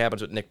 We'll see what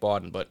happens with Nick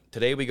Bawden, but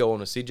today we go on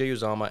with C.J.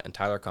 Uzomah and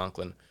Tyler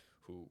Conklin,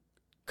 who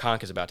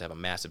Conk is about to have a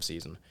massive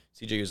season.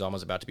 C.J. Uzomah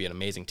is about to be an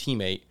amazing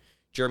teammate.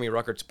 Jeremy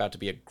Ruckert's about to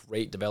be a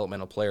great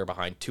developmental player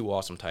behind two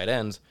awesome tight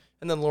ends.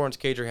 And then Lawrence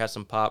Cager has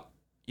some pop.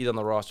 He's on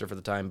the roster for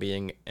the time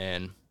being,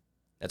 and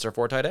that's our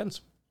 4 tight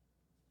ends.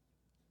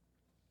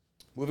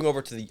 Moving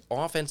over to the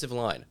offensive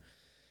line.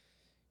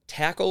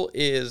 Tackle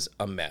is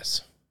a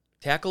mess.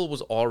 Tackle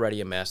was already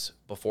a mess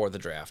before the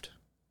draft.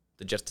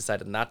 The Jets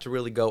decided not to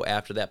really go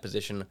after that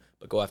position,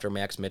 but go after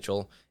Max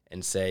Mitchell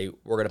and say,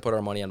 we're going to put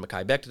our money on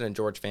Mekhi Becton and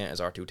George Fant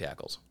as our 2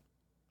 tackles.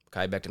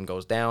 Mekhi Becton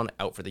goes down,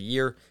 out for the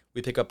year.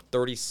 We pick up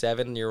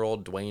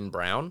 37-year-old Dwayne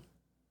Brown.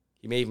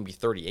 He may even be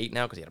 38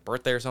 now because he had a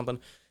birthday or something.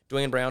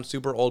 Dwayne Brown,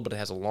 super old, but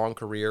has a long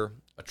career,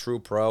 a true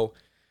pro.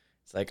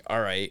 It's like, all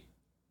right,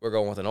 we're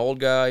going with an old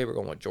guy. We're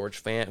going with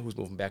George Fant, who's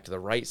moving back to the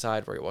right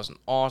side where he wasn't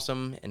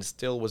awesome and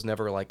still was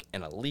never like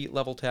an elite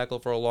level tackle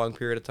for a long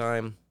period of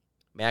time.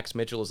 Max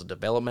Mitchell is a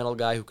developmental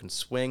guy who can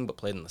swing but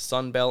played in the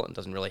Sun Belt and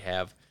doesn't really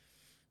have,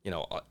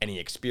 any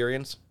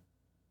experience.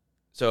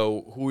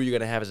 So who are you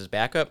going to have as his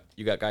backup?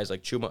 You got guys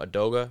like Chuma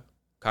Edoga,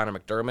 Connor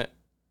McDermott,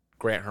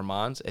 Grant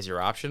Hermans as your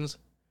options.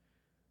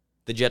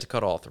 The Jets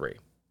cut all 3.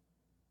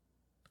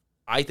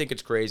 I think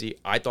it's crazy.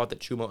 I thought that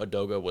Chuma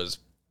Edoga was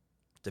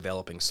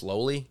developing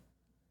slowly,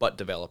 but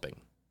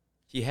developing.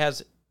 He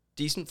has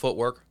decent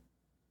footwork,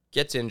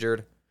 gets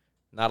injured,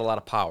 not a lot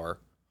of power,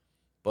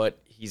 but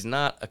he's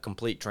not a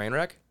complete train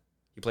wreck.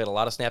 He played a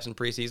lot of snaps in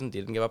preseason,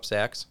 didn't give up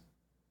sacks.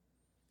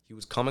 He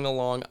was coming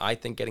along, I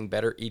think, getting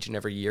better each and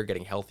every year,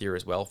 getting healthier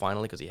as well,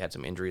 finally, because he had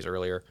some injuries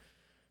earlier.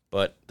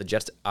 But the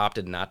Jets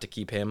opted not to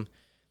keep him.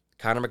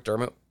 Connor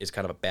McDermott is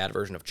kind of a bad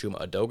version of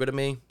Chuma Edoga to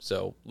me,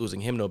 so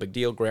losing him, no big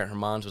deal. Grant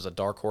Hermans was a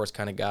dark horse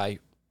kind of guy,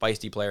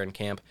 feisty player in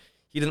camp.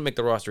 He didn't make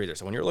the roster either.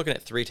 So when you're looking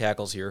at 3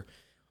 tackles here,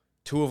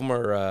 2 of them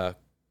are,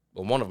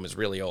 one of them is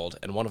really old,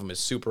 and one of them is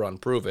super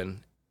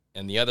unproven,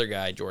 and the other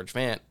guy, George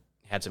Fant,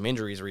 had some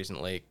injuries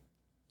recently.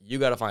 You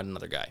got to find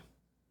another guy.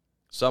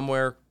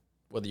 Somewhere,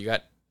 whether you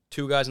got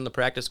 2 guys in the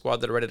practice squad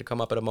that are ready to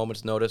come up at a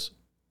moment's notice,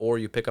 or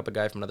you pick up a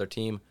guy from another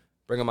team,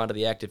 bring him onto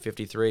the active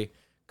 53,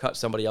 cut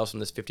somebody else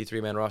from this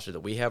 53-man roster that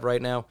we have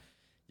right now,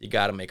 you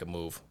got to make a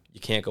move. You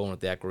can't go in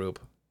with that group.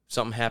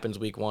 Something happens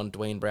week 1,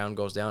 Dwayne Brown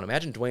goes down.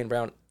 Imagine Dwayne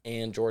Brown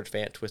and George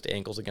Fant twist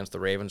ankles against the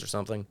Ravens or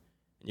something.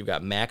 And you've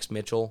got Max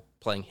Mitchell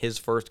playing his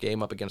first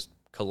game up against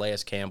Calais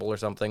Campbell or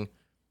something,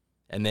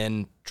 and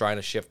then trying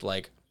to shift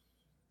like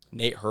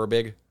Nate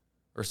Herbig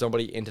or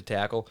somebody into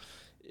tackle.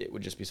 It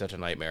would just be such a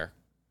nightmare.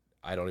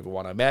 I don't even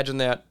want to imagine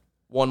that.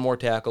 1 more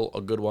tackle, a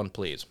good one,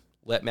 please.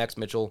 Let Max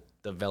Mitchell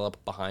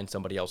develop behind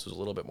somebody else who's a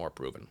little bit more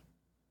proven.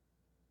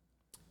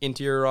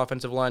 Interior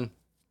offensive line,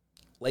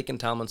 Laken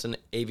Tomlinson,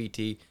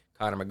 AVT,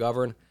 Connor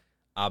McGovern,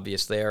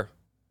 obvious there.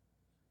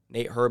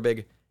 Nate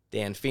Herbig,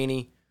 Dan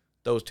Feeney,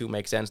 those 2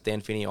 make sense.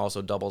 Dan Feeney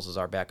also doubles as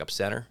our backup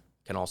center,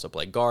 can also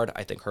play guard.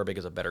 I think Herbig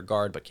is a better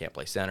guard, but can't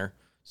play center.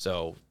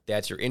 So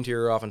that's your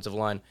interior offensive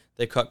line.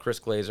 They cut Chris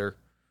Glazer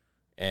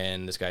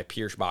and this guy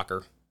Pierce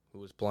Bacher, who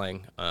was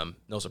playing.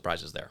 No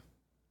surprises there.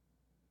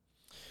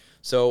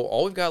 So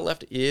all we've got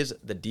left is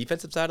the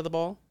defensive side of the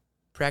ball,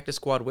 practice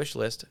squad wish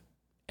list,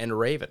 and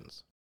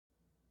Ravens.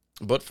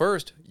 But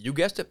first, you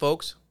guessed it,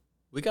 folks,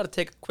 we got to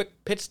take a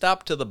quick pit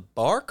stop to the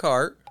bar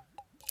cart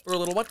for a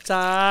little what's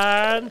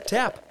on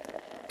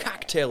tap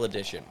cocktail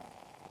edition.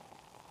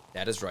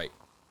 That is right.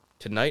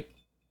 Tonight,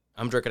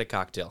 I'm drinking a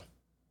cocktail.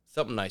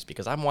 Something nice,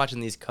 because I'm watching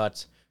these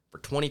cuts for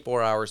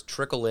 24 hours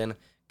trickle in,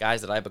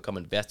 guys that I've become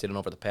invested in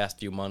over the past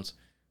few months.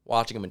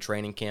 watching them in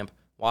training camp,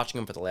 watching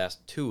them for the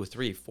last 2,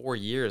 3, 4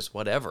 years,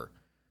 whatever,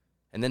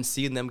 and then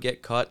seeing them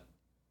get cut,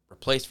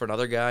 replaced for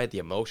another guy, the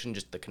emotion,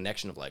 just the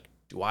connection of like,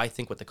 do I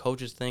think what the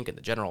coaches think and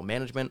the general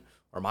management,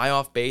 or am I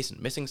off base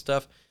and missing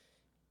stuff?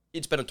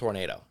 It's been a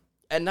tornado.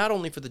 And not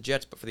only for the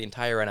Jets, but for the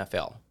entire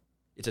NFL.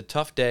 It's a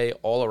tough day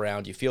all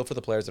around. You feel for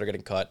the players that are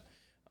getting cut.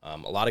 A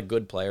lot of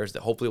good players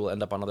that hopefully will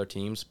end up on other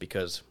teams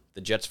because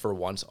the Jets, for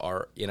once,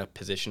 are in a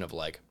position of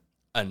like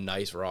a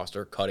nice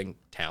roster, cutting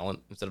talent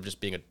instead of just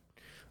being a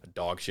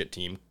dog shit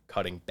team,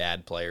 cutting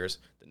bad players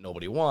that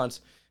nobody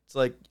wants. It's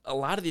like a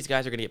lot of these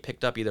guys are going to get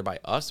picked up either by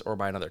us or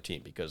by another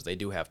team because they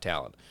do have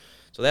talent.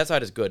 So that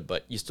side is good,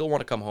 but you still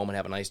want to come home and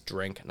have a nice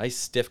drink, a nice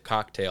stiff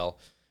cocktail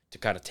to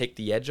kind of take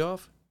the edge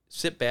off,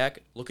 sit back,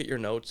 look at your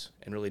notes,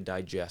 and really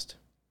digest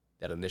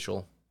that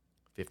initial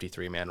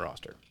 53-man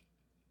roster.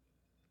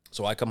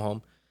 So I come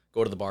home,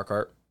 go to the bar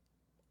cart,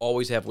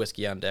 always have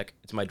whiskey on deck.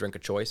 It's my drink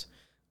of choice.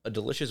 A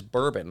delicious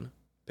bourbon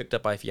picked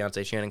up by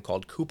fiance Shannon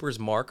called Cooper's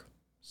Mark,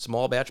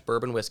 small batch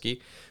bourbon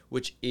whiskey,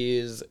 which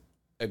is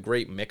a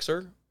great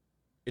mixer.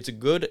 It's a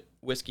good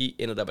whiskey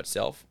in and of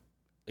itself,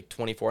 like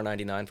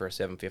 $24.99 for a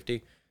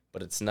 $7.50,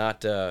 but it's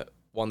not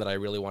one that I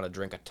really want to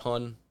drink a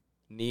ton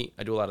neat.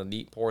 I do a lot of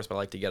neat pours, but I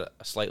like to get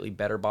a slightly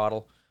better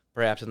bottle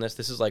perhaps in this.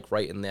 This is like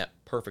right in that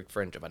perfect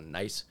fringe of a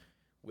nice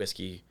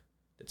whiskey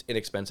that's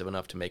inexpensive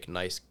enough to make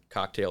nice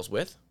cocktails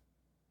with.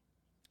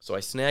 So I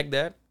snagged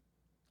that.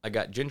 I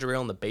got ginger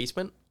ale in the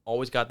basement.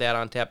 Always got that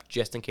on tap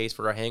just in case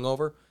for a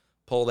hangover.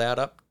 Pull that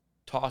up,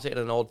 toss it in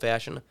an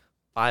old-fashioned,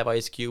 5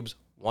 ice cubes,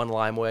 1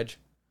 lime wedge.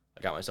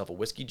 I got myself a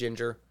whiskey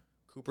ginger,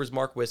 Cooper's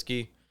Mark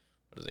whiskey,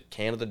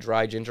 Canada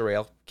Dry ginger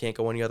ale. Can't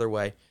go any other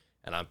way,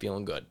 and I'm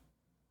feeling good.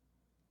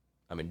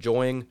 I'm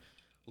enjoying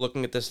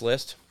looking at this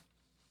list.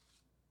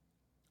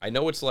 I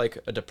know it's like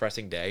a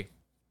depressing day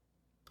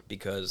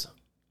because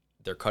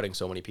they're cutting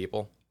so many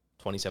people,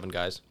 27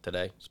 guys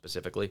today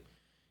specifically,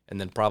 and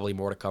then probably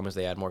more to come as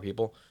they add more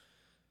people.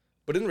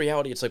 But in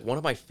reality, it's like one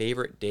of my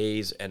favorite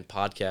days and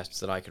podcasts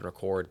that I can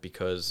record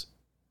because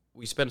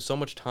we spend so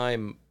much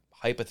time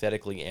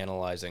hypothetically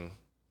analyzing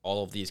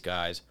all of these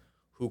guys,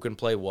 who can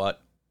play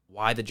what,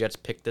 why the Jets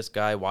picked this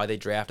guy, why they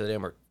drafted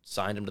him or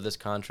signed him to this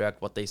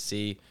contract, what they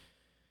see.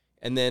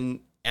 And then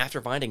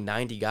after finding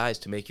 90 guys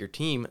to make your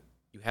team,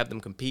 you have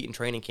them compete in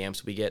training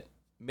camps. We get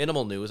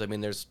minimal news. I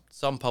mean, there's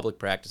some public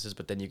practices,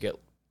 but then you get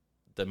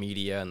the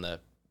media and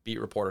the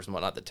beat reporters and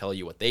whatnot that tell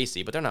you what they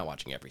see, but they're not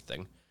watching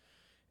everything.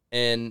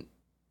 And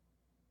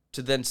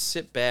to then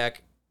sit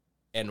back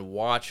and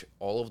watch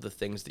all of the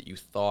things that you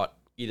thought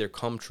either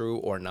come true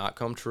or not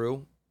come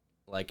true,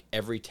 like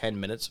every 10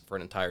 minutes for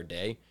an entire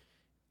day,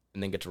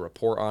 and then get to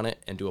report on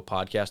it and do a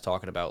podcast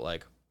talking about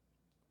like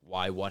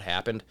why what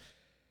happened.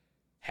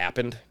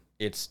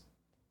 It's,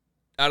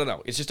 I don't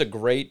know, it's just a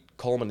great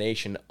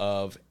culmination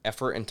of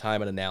effort and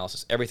time and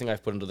analysis. Everything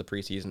I've put into the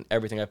preseason,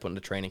 everything I've put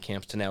into training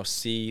camps to now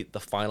see the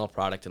final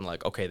product and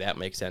like, okay, that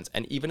makes sense.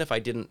 And even if I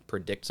didn't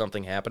predict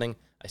something happening,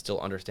 I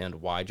still understand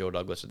why Joe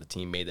Douglas or the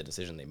team made the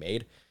decision they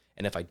made.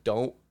 And if I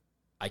don't,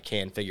 I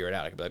can figure it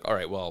out. I can be like, all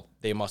right, well,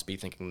 they must be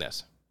thinking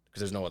this because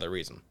there's no other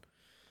reason.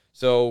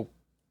 So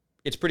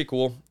it's pretty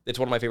cool. It's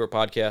one of my favorite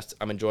podcasts.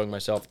 I'm enjoying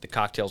myself. The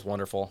cocktail's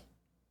wonderful.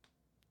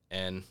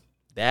 And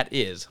that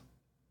is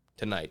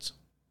tonight's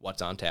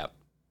What's on Tap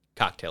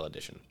Cocktail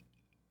Edition.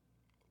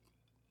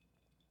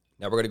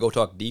 Now we're going to go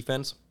talk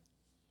defense.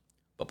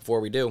 But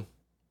before we do,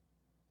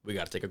 we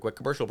got to take a quick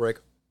commercial break.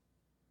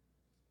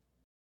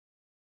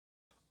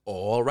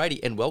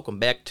 Alrighty, and welcome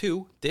back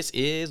to This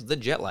is the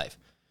Jet Life.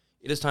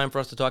 It is time for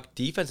us to talk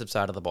defensive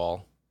side of the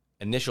ball.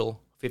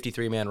 Initial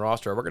 53-man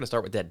roster. We're going to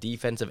start with that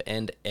defensive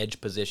end edge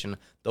position.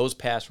 Those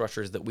pass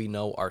rushers that we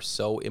know are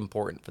so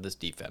important for this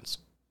defense.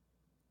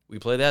 We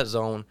play that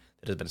zone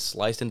that has been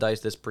sliced and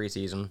diced this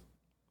preseason.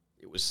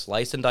 It was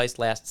sliced and diced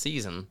last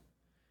season.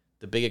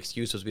 The big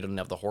excuse was we don't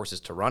have the horses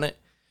to run it.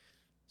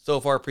 So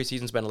far,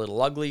 preseason's been a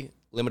little ugly.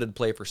 Limited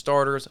play for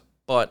starters.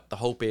 But the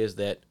hope is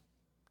that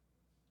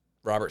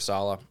Robert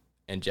Saleh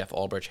and Jeff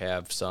Ulbrich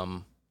have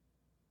some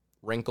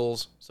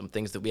wrinkles, some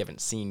things that we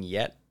haven't seen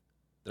yet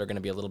that are going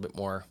to be a little bit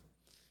more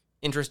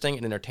interesting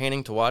and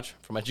entertaining to watch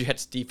from a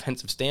Jets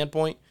defensive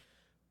standpoint.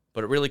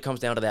 But it really comes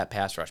down to that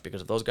pass rush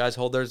because if those guys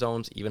hold their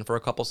zones, even for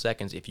a couple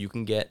seconds, if you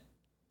can get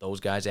those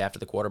guys after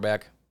the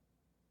quarterback,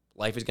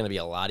 life is going to be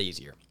a lot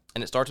easier.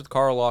 And it starts with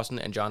Carl Lawson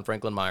and John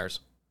Franklin Myers.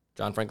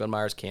 John Franklin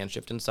Myers can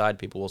shift inside.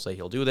 People will say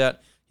he'll do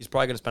that. He's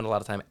probably going to spend a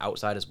lot of time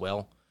outside as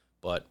well.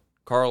 But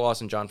Carl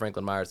Lawson, John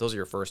Franklin Myers, those are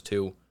your first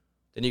two.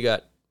 Then you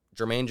got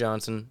Jermaine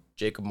Johnson,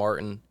 Jacob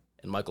Martin,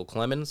 and Michael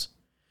Clemens.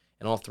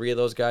 And all three of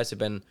those guys have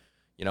been,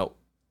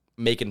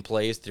 making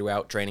plays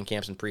throughout training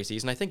camps and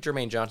preseason. I think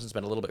Jermaine Johnson's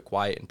been a little bit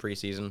quiet in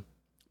preseason.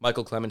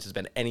 Michael Clemens has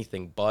been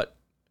anything but.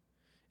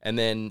 And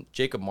then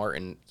Jacob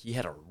Martin, he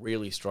had a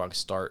really strong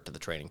start to the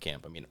training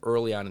camp. I mean,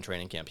 early on in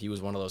training camp, he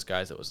was one of those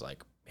guys that was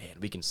like, man,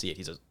 we can see it.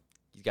 He's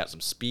got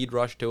some speed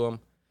rush to him.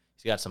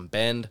 He's got some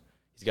bend.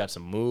 He's got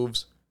some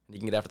moves. And he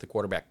can get after the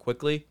quarterback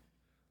quickly.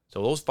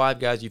 So those 5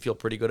 guys, you feel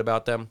pretty good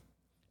about them.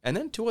 And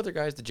then 2 other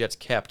guys the Jets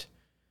kept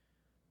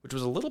which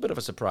was a little bit of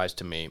a surprise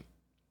to me,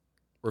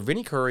 were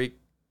Vinny Curry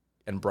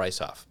and Bryce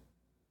Huff.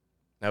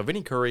 Now,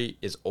 Vinny Curry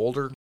is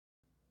older.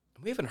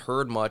 We haven't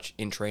heard much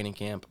in training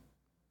camp.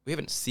 We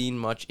haven't seen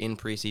much in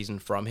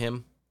preseason from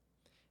him.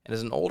 And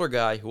as an older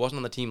guy who wasn't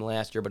on the team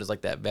last year but is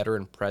like that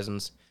veteran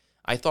presence,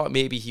 I thought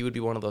maybe he would be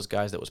one of those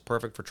guys that was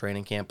perfect for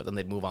training camp, but then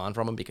they'd move on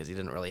from him because he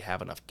didn't really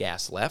have enough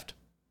gas left.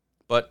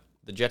 But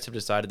the Jets have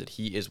decided that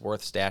he is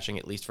worth stashing,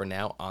 at least for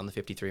now, on the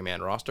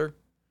 53-man roster.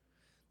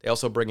 They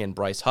also bring in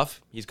Bryce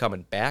Huff. He's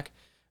coming back.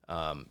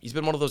 He's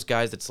been one of those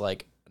guys that's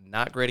like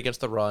not great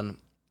against the run.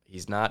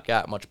 He's not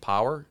got much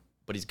power,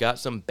 but he's got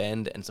some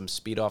bend and some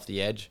speed off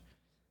the edge.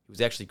 He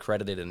was actually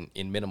credited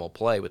in minimal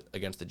play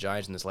against the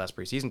Giants in this last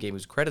preseason game. He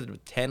was credited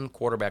with 10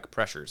 quarterback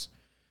pressures.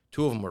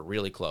 2 of them were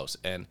really close,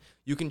 and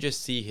you can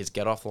just see his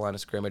get off the line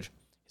of scrimmage,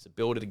 his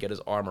ability to get his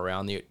arm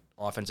around the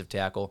offensive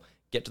tackle,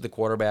 get to the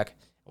quarterback.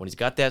 When he's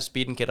got that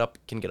speed and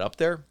can get up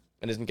there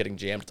and isn't getting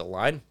jammed at the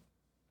line,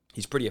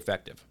 he's pretty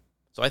effective.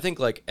 So I think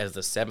like as the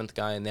 7th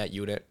guy in that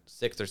unit,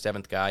 6th or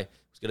 7th guy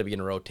who's going to be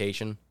in a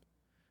rotation,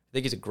 I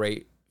think he's a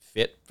great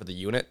fit for the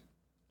unit.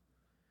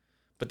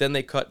 But then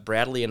they cut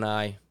Bradlee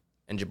Anae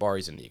and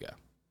Jabari Zuniga.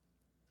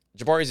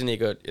 Jabari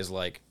Zuniga is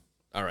like,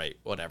 all right,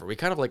 whatever. We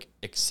kind of like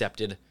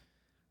accepted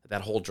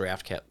that whole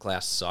draft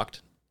class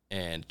sucked,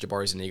 and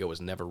Jabari Zuniga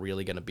was never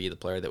really going to be the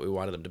player that we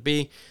wanted him to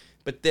be.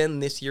 But then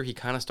this year he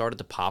kind of started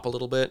to pop a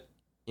little bit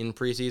in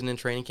preseason and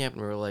training camp,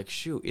 and we were like,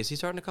 shoot, is he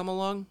starting to come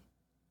along?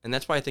 And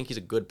that's why I think he's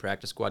a good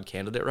practice squad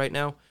candidate right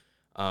now.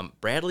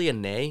 Bradlee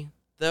Anae,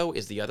 though,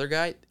 is the other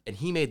guy, and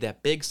he made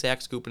that big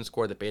sack, scoop, and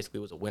score that basically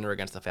was a winner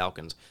against the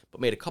Falcons,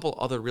 but made a couple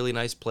other really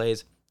nice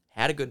plays,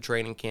 had a good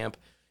training camp,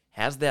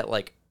 has that,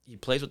 like, he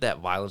plays with that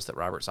violence that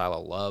Robert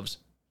Saleh loves.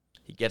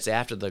 He gets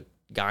after the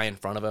guy in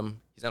front of him.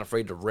 He's not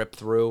afraid to rip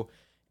through.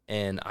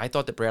 And I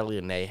thought that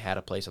Bradlee Anae had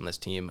a place on this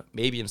team,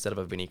 maybe instead of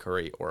a Vinny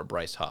Curry or a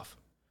Bryce Huff.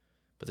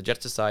 But the Jets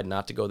decide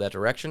not to go that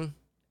direction,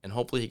 and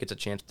hopefully he gets a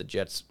chance at the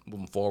Jets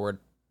moving forward.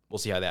 We'll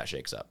see how that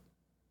shakes up.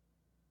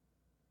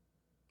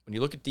 When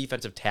you look at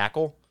defensive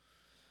tackle,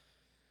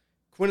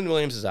 Quinnen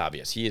Williams is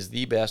obvious. He is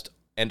the best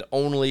and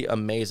only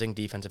amazing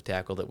defensive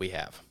tackle that we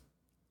have.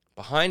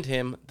 Behind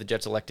him, the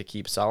Jets elect to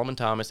keep Solomon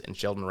Thomas and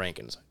Sheldon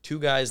Rankins, 2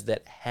 guys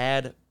that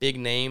had big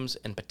names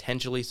and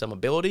potentially some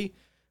ability,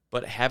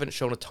 but haven't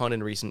shown a ton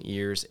in recent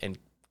years and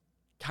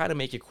kind of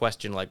make you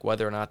question like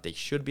whether or not they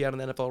should be on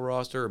an NFL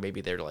roster, or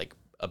maybe they're like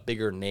a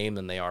bigger name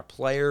than they are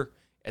player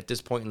at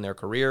this point in their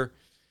career.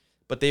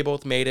 But they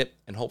both made it,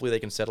 and hopefully they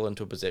can settle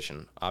into a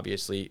position.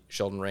 Obviously,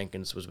 Sheldon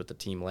Rankins was with the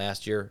team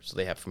last year, so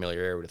they have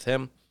familiarity with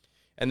him.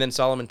 And then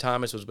Solomon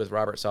Thomas was with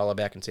Robert Saleh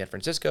back in San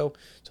Francisco,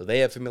 so they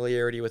have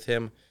familiarity with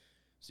him.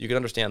 So you can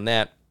understand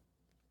that.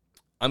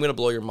 I'm going to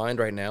blow your mind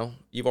right now.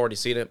 You've already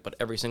seen it, but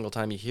every single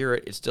time you hear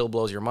it, it still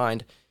blows your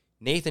mind.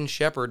 Nathan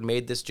Shepard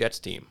made this Jets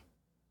team.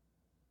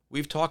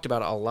 We've talked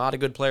about a lot of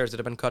good players that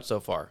have been cut so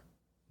far.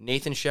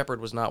 Nathan Shepard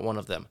was not one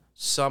of them.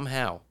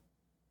 Somehow.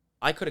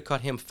 I could have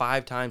cut him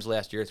 5 times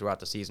last year throughout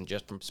the season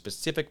just from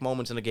specific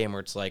moments in the game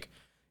where it's like,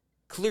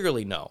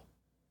 clearly no.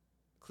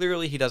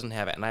 Clearly he doesn't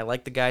have it. And I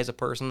like the guy as a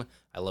person.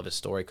 I love his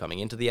story coming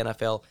into the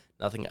NFL.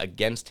 Nothing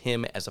against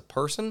him as a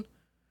person.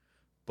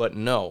 But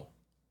no,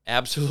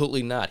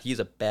 absolutely not. He's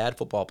a bad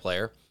football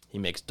player. He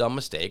makes dumb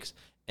mistakes.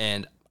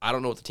 And I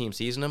don't know what the team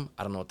sees in him.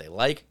 I don't know what they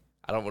like.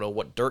 I don't know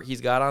what dirt he's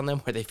got on them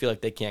where they feel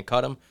like they can't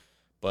cut him.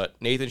 But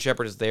Nathan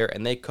Shepard is there,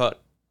 and they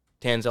cut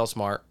Tanzel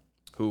Smart,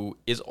 who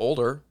is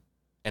older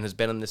and has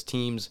been in this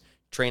team's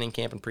training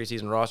camp and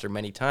preseason roster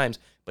many times,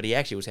 but he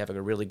actually was having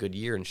a really good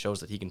year and shows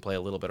that he can play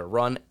a little bit of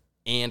run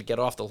and get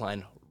off the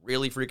line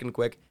really freaking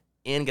quick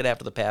and get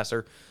after the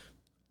passer.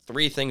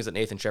 3 things that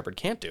Nathan Shepard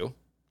can't do.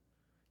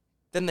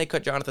 Then they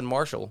cut Jonathan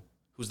Marshall,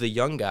 who's the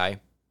young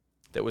guy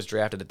that was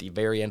drafted at the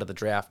very end of the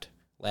draft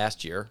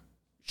last year.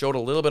 Showed a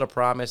little bit of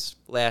promise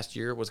last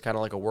year, was kind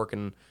of like a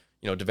working,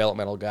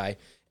 developmental guy,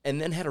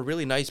 and then had a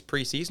really nice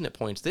preseason at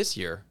points this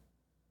year.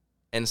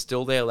 And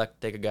still they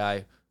elect to take a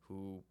guy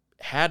who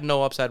had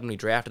no upside when we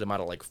drafted him out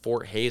of like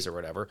Fort Hays or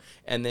whatever,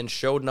 and then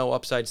showed no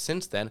upside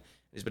since then.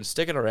 He's been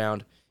sticking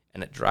around,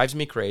 and it drives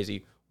me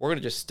crazy. We're going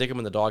to just stick him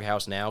in the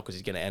doghouse now because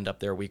he's going to end up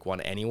there week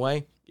 1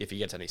 anyway, if he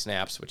gets any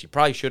snaps, which he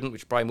probably shouldn't. We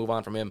should probably move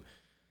on from him.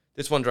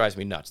 This one drives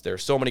me nuts. There are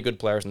so many good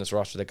players in this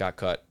roster that got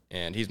cut,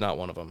 and he's not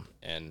one of them.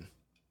 And,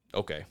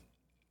 okay.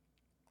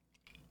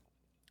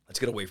 Let's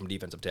get away from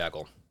defensive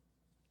tackle.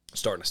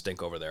 Starting to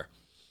stink over there.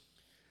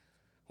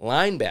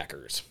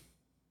 Linebackers.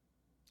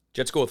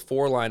 Jets go with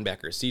 4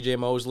 linebackers. C.J.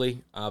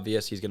 Mosley,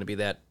 obvious. He's going to be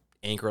that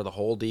anchor of the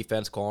whole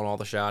defense, calling all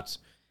the shots.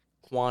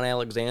 Quan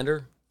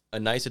Alexander, a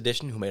nice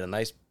addition who made a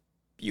nice,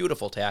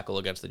 beautiful tackle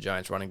against the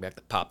Giants running back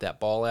that popped that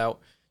ball out.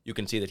 You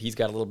can see that he's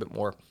got a little bit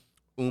more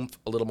oomph,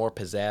 a little more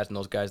pizzazz than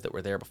those guys that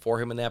were there before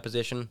him in that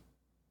position.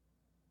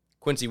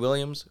 Quincy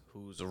Williams,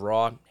 who's a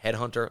raw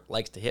headhunter,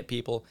 likes to hit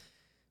people,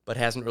 but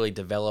hasn't really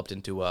developed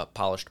into a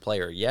polished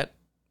player yet.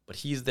 But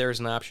he's there as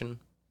an option.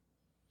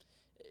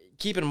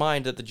 Keep in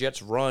mind that the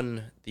Jets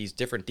run these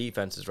different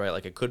defenses, right?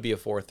 Like it could be a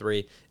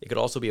 4-3. It could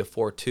also be a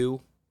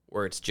 4-2,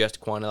 where it's just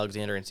Quan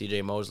Alexander and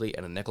C.J. Mosley,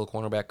 and a nickel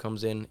cornerback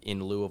comes in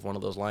lieu of one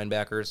of those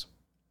linebackers.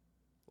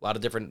 A lot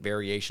of different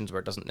variations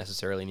where it doesn't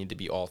necessarily need to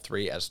be all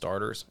three as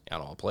starters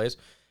on all plays.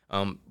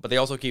 But they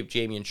also keep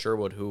Jamien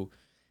Sherwood, who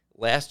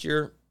last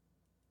year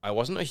I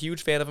wasn't a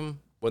huge fan of him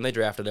when they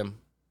drafted him.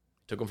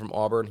 Took him from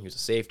Auburn. He was a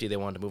safety. They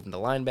wanted to move him to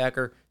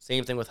linebacker.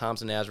 Same thing with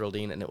Hamza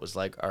Nasruddin, and it was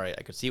like, all right,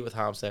 I could see it with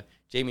Hamza.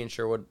 Jamien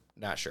Sherwood,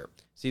 not sure.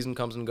 Season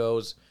comes and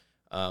goes.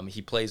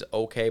 He plays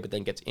okay, but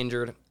then gets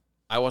injured.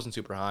 I wasn't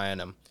super high on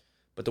him.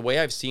 But the way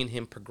I've seen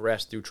him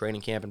progress through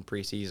training camp and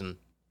preseason,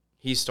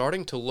 he's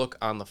starting to look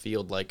on the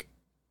field like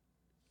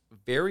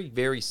very,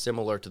 very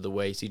similar to the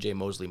way C.J.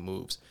 Mosley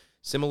moves.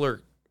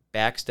 Similar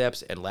back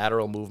steps and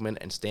lateral movement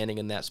and standing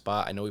in that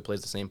spot. I know he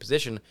plays the same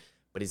position,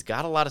 but he's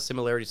got a lot of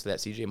similarities to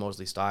that C.J.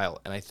 Mosley style.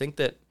 And I think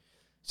that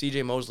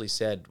C.J. Mosley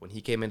said when he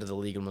came into the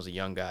league and was a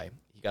young guy,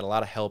 he got a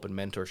lot of help and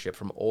mentorship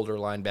from older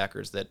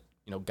linebackers that,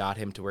 got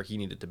him to where he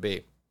needed to be.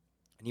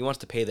 And he wants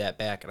to pay that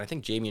back. And I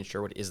think Jamien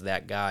Sherwood is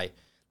that guy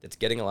that's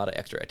getting a lot of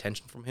extra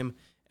attention from him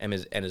and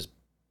is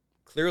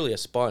clearly a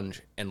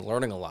sponge and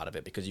learning a lot of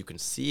it because you can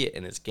see it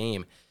in his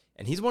game.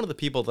 And he's one of the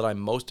people that I'm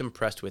most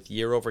impressed with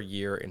year over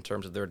year in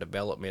terms of their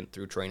development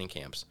through training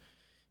camps.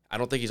 I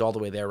don't think he's all the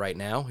way there right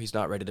now. He's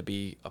not ready to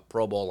be a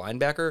Pro Bowl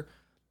linebacker,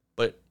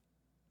 but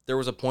there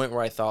was a point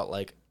where I thought,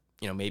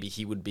 maybe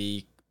he would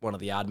be one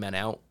of the odd men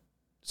out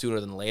sooner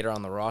than later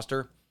on the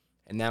roster.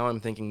 And now I'm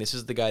thinking this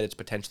is the guy that's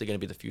potentially going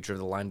to be the future of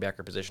the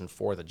linebacker position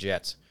for the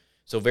Jets.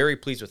 So very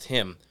pleased with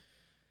him.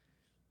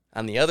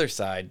 On the other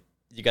side,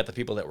 you got the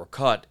people that were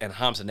cut, and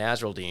Hamza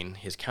Nasruddin,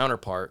 his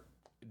counterpart,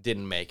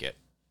 didn't make it.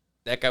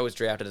 That guy was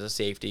drafted as a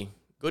safety,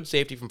 good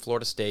safety from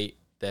Florida State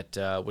that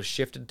was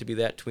shifted to be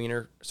that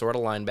tweener sort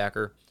of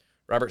linebacker.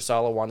 Robert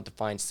Saleh wanted to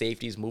find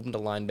safeties, move him to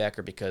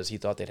linebacker because he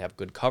thought they'd have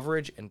good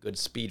coverage and good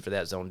speed for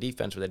that zone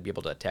defense where they'd be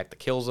able to attack the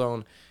kill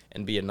zone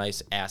and be a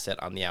nice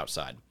asset on the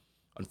outside.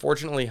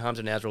 Unfortunately,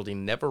 Hamza Nasruddin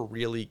never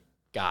really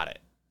got it.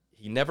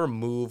 He never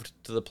moved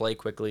to the play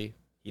quickly.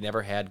 He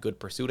never had good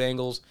pursuit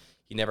angles.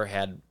 He never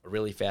had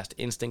really fast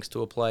instincts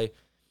to a play.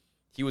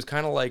 He was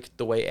kind of like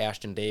the way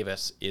Ashton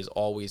Davis is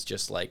always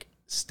just like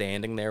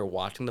standing there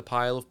watching the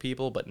pile of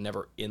people, but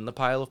never in the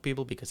pile of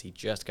people because he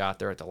just got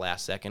there at the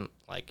last second.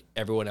 Like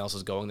everyone else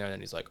is going there, and then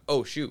he's like,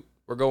 oh, shoot,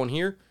 we're going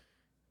here.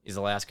 He's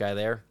the last guy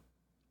there.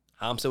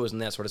 Hamza was in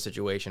that sort of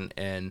situation,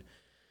 and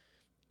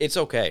it's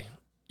okay.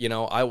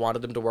 I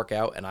wanted him to work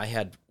out, and I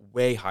had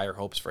way higher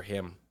hopes for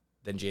him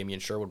than Jamien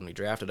Sherwood when we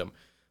drafted him.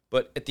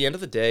 But at the end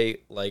of the day,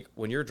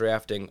 when you're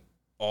drafting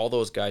all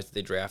those guys that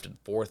they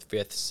drafted 4th,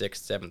 5th,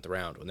 6th, 7th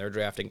round, when they're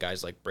drafting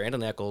guys like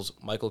Brandon Echols,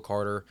 Michael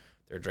Carter,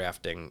 they're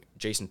drafting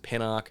Jason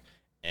Pinnock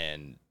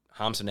and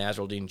Hamza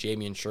Nasruddin,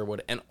 Jamien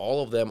Sherwood, and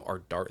all of them are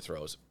dart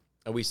throws.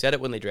 And we said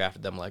it when they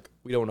drafted them,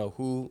 we don't know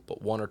who,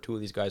 but one or two of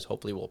these guys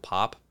hopefully will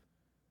pop.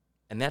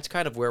 And that's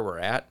kind of where we're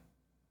at,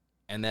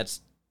 and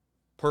that's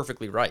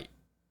perfectly right.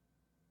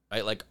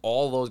 Right?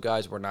 All those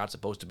guys were not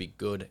supposed to be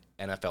good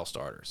NFL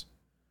starters.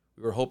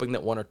 We were hoping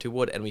that one or two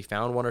would, and we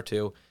found one or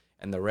two,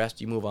 and the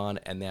rest you move on,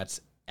 and that's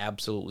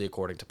absolutely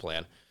according to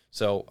plan.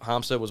 So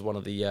Hamza was one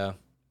of the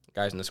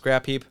guys in the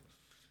scrap heap.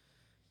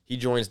 He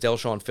joins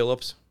Delshon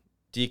Phillips,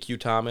 DQ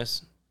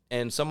Thomas,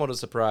 and somewhat a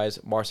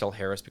surprise, Marcel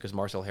Harris, because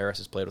Marcel Harris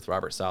has played with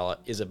Robert Saleh,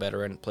 is a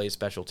veteran, plays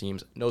special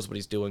teams, knows what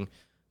he's doing.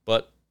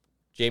 But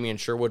Jamien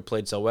Sherwood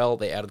played so well,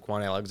 they added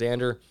Quan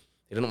Alexander.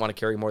 They didn't want to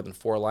carry more than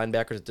 4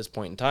 linebackers at this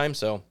point in time,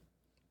 so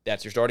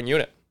that's your starting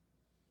unit.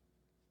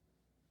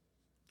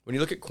 When you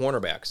look at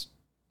cornerbacks,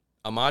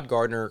 Ahmad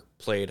Gardner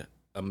played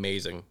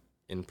amazing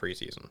in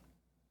preseason.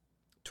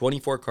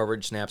 24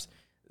 coverage snaps,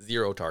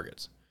 0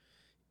 targets.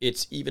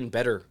 It's even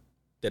better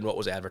than what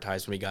was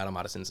advertised when we got him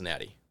out of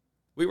Cincinnati.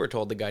 We were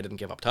told the guy didn't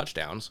give up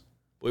touchdowns,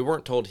 but we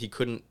weren't told he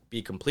couldn't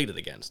be completed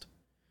against.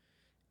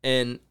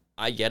 And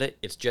I get it,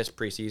 it's just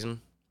preseason.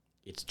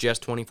 It's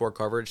just 24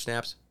 coverage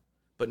snaps,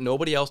 but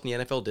nobody else in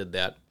the NFL did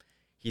that.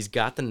 He's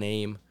got the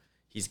name,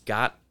 he's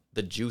got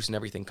the juice and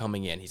everything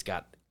coming in. He's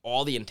got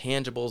all the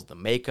intangibles, the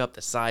makeup,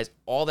 the size,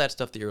 all that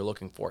stuff that you're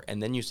looking for.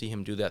 And then you see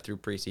him do that through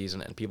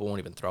preseason and people won't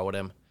even throw at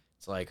him.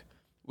 It's like,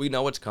 we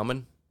know it's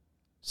coming.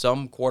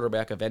 Some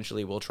quarterback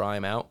eventually will try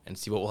him out and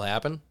see what will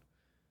happen.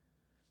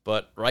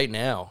 But right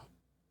now,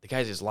 the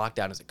guy's as locked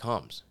down as it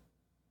comes.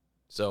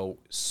 So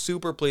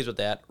super pleased with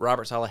that.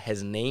 Robert Saleh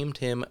has named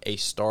him a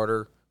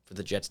starter for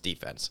the Jets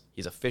defense.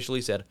 He's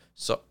officially said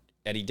so,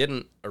 and he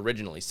didn't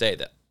originally say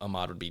that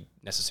Ahmad would be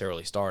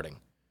necessarily starting.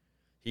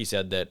 He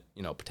said that,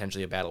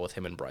 potentially a battle with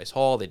him and Bryce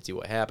Hall. They'd see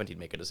what happened. He'd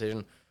make a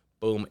decision.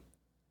 Boom.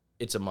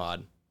 It's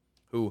Ahmad,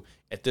 who,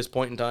 at this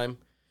point in time,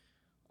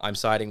 I'm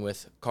siding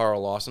with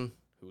Carl Lawson,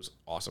 who's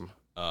awesome.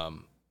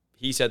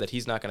 He said that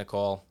he's not going to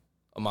call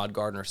Ahmad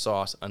Gardner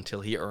Sauce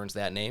until he earns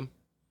that name.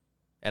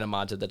 And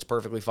Ahmad said that's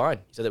perfectly fine.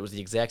 He said it was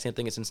the exact same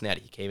thing at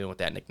Cincinnati. He came in with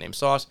that nickname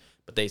Sauce,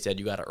 but they said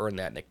you got to earn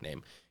that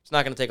nickname. It's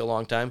not going to take a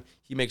long time.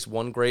 He makes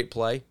one great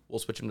play. We'll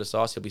switch him to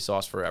Sauce. He'll be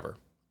Sauce forever.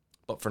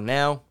 But for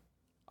now,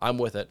 I'm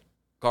with it.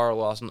 Carl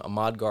Lawson,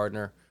 Ahmad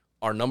Gardner,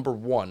 our number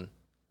 1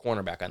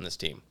 cornerback on this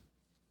team.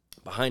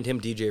 Behind him,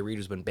 DJ Reed,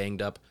 who's been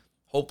banged up.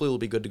 hopefully will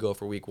be good to go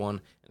for week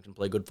 1 and can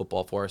play good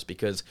football for us,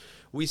 because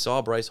we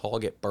saw Bryce Hall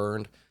get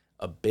burned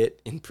a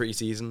bit in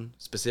preseason,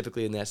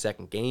 specifically in that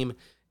second game.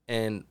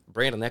 And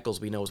Brandon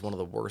Echols, we know, is one of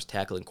the worst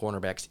tackling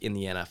cornerbacks in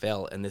the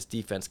NFL, and this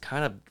defense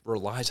kind of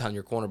relies on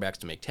your cornerbacks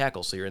to make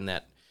tackles, so you're in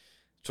that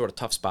sort of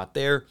tough spot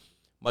there.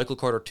 Michael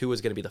Carter, too,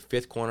 is going to be the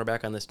 5th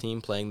cornerback on this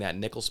team, playing that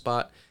nickel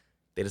spot.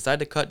 They decided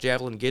to cut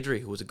Javelin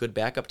Guidry, who was a good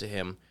backup to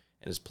him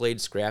and has played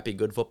scrappy,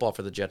 good football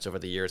for the Jets over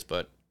the years,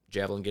 but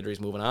Javelin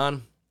Guidry's moving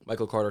on.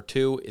 Michael Carter,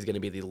 too, is going to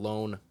be the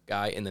lone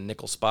guy in the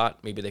nickel spot.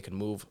 Maybe they can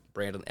move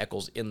Brandon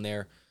Echols in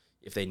there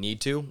if they need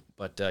to,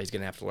 but he's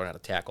going to have to learn how to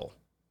tackle.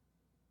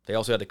 They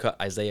also had to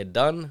cut Isaiah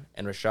Dunn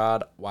and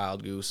Rashad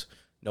Wildgoose.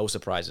 No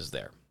surprises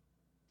there.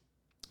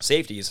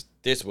 Safeties,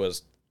 this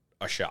was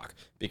a shock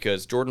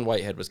because Jordan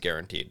Whitehead was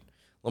guaranteed.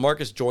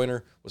 LaMarcus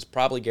Joyner was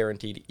probably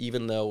guaranteed,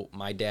 even though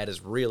my dad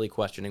is really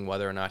questioning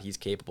whether or not he's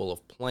capable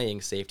of playing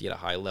safety at a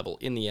high level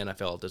in the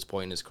NFL at this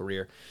point in his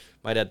career.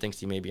 My dad thinks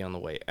he may be on the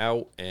way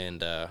out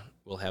and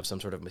will have some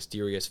sort of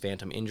mysterious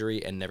phantom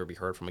injury and never be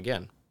heard from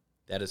again.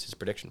 That is his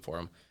prediction for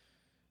him.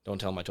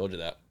 Don't tell him I told you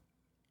that.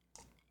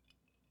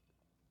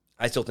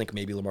 I still think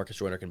maybe LaMarcus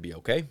Joyner can be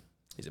okay.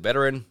 He's a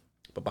veteran.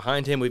 But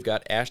behind him, we've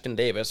got Ashton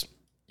Davis,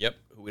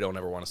 who we don't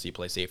ever want to see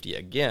play safety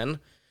again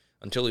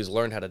until he's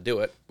learned how to do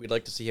it. We'd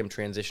like to see him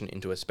transition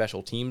into a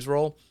special teams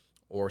role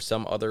or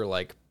some other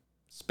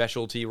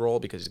specialty role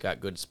because he's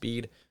got good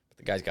speed. But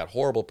the guy's got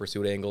horrible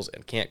pursuit angles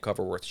and can't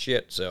cover worth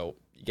shit, so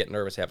you get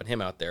nervous having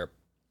him out there.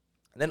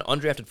 And then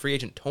undrafted free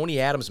agent Tony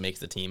Adams makes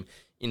the team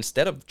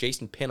instead of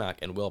Jason Pinnock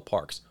and Will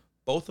Parks,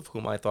 both of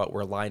whom I thought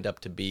were lined up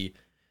to be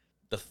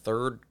the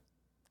third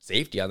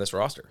safety on this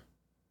roster.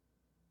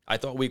 I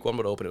thought week 1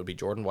 would open. It would be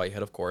Jordan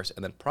Whitehead, of course,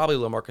 and then probably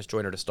LaMarcus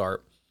Joyner to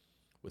start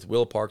with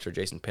Will Parks or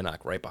Jason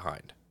Pinnock right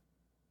behind.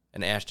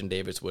 And Ashton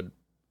Davis would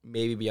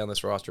maybe be on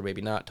this roster,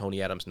 maybe not. Tony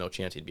Adams, no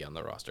chance he'd be on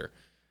the roster.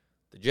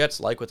 The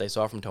Jets like what they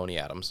saw from Tony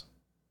Adams.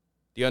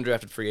 The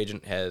undrafted free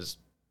agent has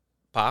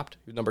popped.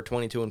 He was number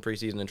 22 in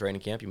preseason and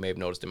training camp. You may have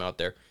noticed him out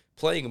there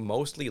playing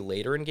mostly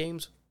later in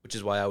games, which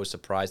is why I was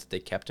surprised that they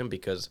kept him,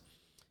 because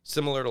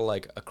similar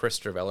to a Chris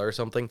Stravella or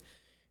something,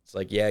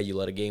 it's you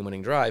led a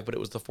game-winning drive, but it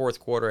was the fourth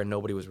quarter and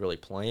nobody was really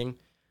playing.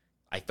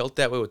 I felt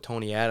that way with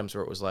Tony Adams,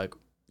 where it was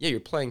you're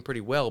playing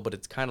pretty well, but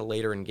it's kind of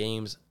later in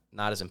games,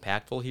 not as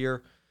impactful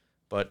here.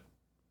 But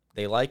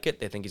they like it.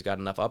 They think he's got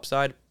enough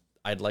upside.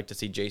 I'd like to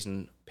see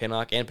Jason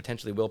Pinnock and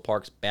potentially Will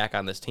Parks back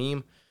on this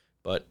team.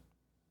 But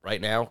right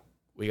now,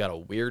 we got a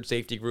weird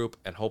safety group,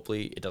 and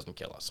hopefully it doesn't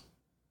kill us.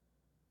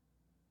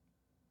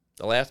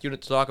 The last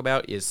unit to talk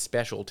about is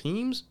special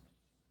teams.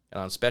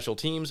 And on special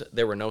teams,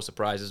 there were no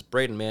surprises.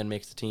 Braden Mann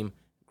makes the team.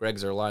 Greg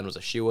Zuerlein was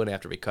a shoo-in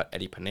after we cut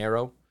Eddie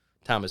Pinheiro.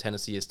 Thomas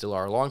Hennessy is still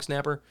our long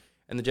snapper.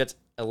 And the Jets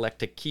elect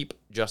to keep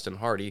Justin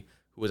Hardy,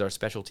 who is our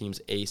special teams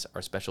ace,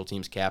 our special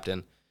teams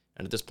captain,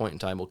 and at this point in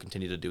time will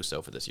continue to do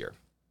so for this year.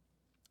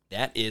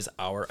 That is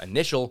our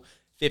initial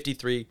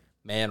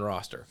 53-man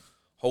roster.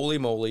 Holy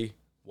moly,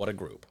 what a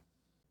group.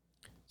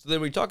 So then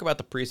we talk about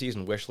the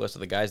preseason wish list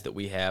of the guys that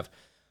we have.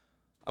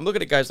 I'm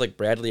looking at guys like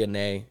Bradley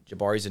Anae,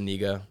 Jabari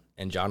Zuniga,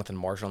 and Jonathan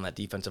Marshall on that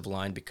defensive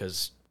line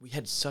because we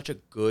had such a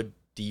good,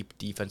 deep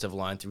defensive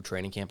line through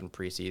training camp and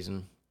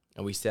preseason,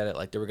 and we said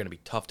it there were going to be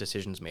tough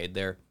decisions made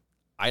there.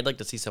 I'd like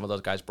to see some of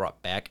those guys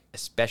brought back,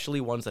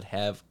 especially ones that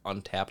have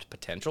untapped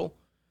potential.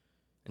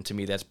 And to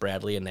me, that's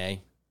Bradley Anae,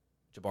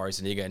 Jabari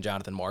Zuniga, and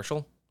Jonathan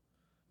Marshall.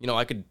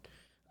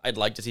 I'd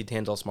like to see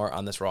Tanzel Smart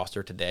on this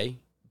roster today,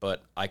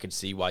 but I could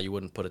see why you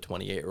wouldn't put a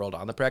 28-year-old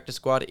on the practice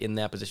squad in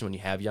that position when you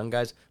have young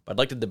guys. But I'd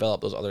like to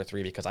develop those other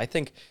three because I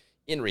think,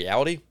 in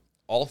reality,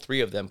 all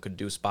three of them could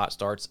do spot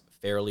starts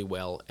fairly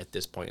well at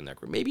this point in their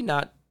career. Maybe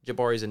not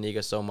Jabari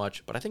Zuniga so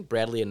much, but I think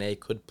Bradley Anae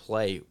could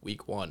play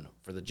week 1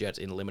 for the Jets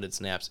in limited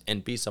snaps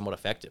and be somewhat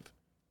effective.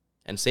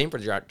 And same for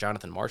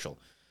Jonathan Marshall.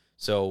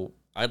 So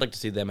I'd like to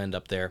see them end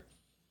up there.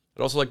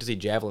 I'd also like to see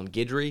Javelin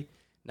Guidry,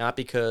 not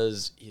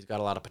because he's got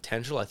a lot of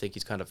potential. I think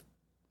he's kind of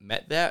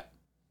met that,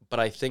 but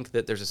I think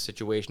that there's a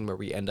situation where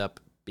we end up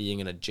being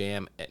in a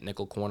jam at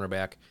nickel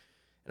cornerback,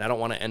 and I don't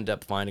want to end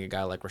up finding a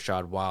guy like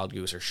Rashad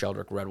Wildgoose or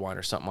Sheldrick Redwine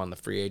or something on the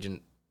free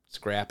agent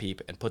scrap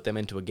heap and put them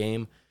into a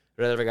game.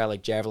 I'd rather have a guy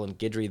like Javelin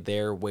Guidry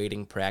there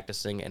waiting,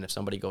 practicing, and if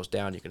somebody goes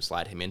down, you can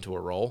slide him into a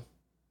role.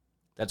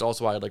 That's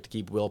also why I'd like to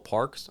keep Will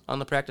Parks on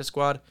the practice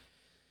squad.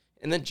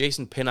 And then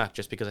Jason Pinnock,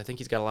 just because I think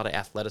he's got a lot of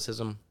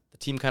athleticism. The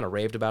team kind of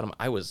raved about him.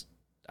 I was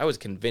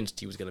convinced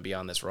he was going to be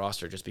on this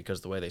roster just because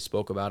of the way they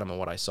spoke about him and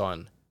what I saw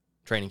in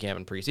training camp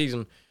and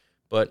preseason.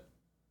 But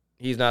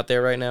he's not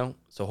there right now,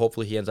 so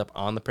hopefully he ends up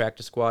on the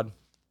practice squad.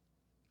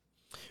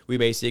 We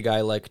may see a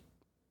guy like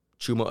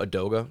Chuma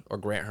Adoga or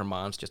Grant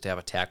Hermans just to have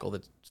a tackle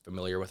that's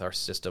familiar with our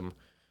system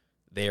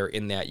there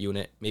in that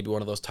unit. Maybe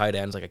one of those tight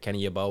ends like a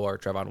Kenny Yeboah or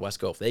Trevon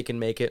Wesco, if they can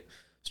make it.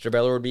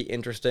 Stravella would be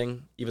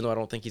interesting, even though I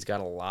don't think he's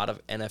got a lot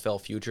of NFL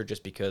future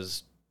just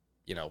because,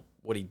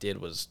 what he did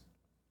was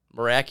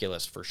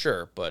miraculous for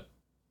sure, but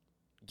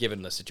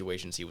given the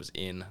situations he was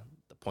in,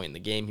 the point in the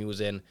game he was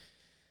in,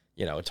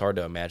 it's hard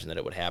to imagine that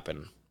it would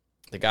happen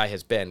the guy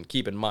has been,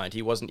 keep in mind,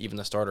 he wasn't even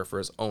the starter for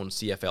his own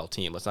CFL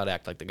team. Let's not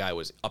act like the guy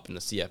was up in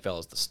the CFL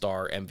as the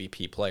star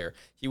MVP player.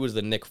 He was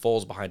the Nick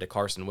Foles behind a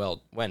Carson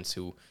Wentz,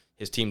 who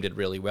his team did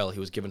really well. He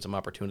was given some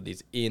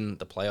opportunities in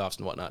the playoffs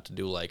and whatnot to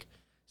do like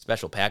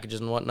special packages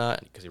and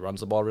whatnot because he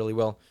runs the ball really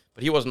well.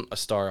 But he wasn't a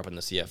star up in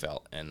the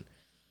CFL, and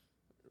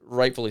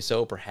rightfully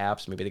so,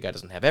 perhaps. Maybe the guy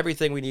doesn't have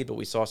everything we need, but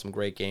we saw some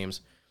great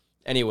games.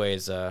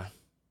 Anyways, some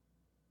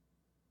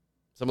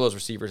of those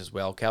receivers as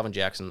well. Calvin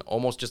Jackson,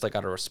 almost just like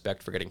out of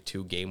respect for getting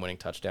 2 game-winning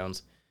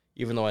touchdowns,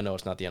 even though I know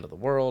it's not the end of the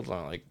world.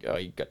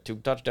 He got 2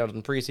 touchdowns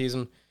in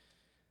preseason.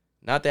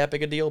 Not that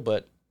big a deal,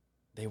 but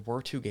they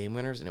were 2 game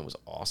winners, and it was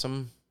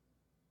awesome.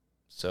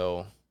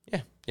 So,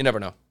 yeah, you never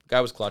know. The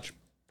guy was clutch.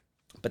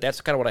 But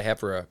that's kind of what I have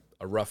for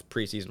a rough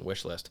preseason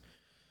wish list.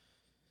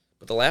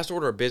 But the last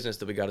order of business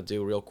that we got to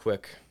do real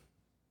quick,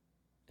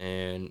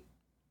 and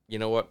you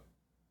know what?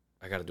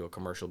 I got to do a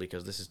commercial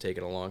because this is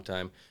taking a long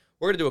time.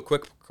 We're going to do a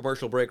quick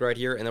commercial break right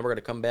here, and then we're going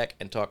to come back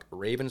and talk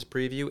Ravens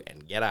preview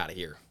and get out of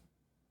here.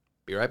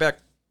 Be right back.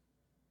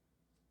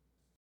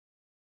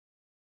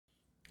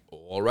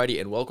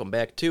 Alrighty, and welcome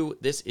back to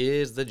This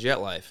is the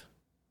Jet Life.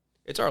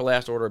 It's our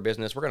last order of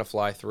business. We're going to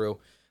fly through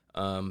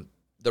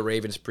the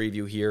Ravens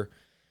preview here.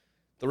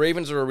 The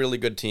Ravens are a really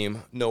good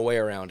team. No way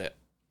around it.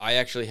 I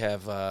actually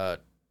have,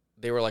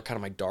 they were like kind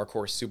of my dark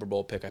horse Super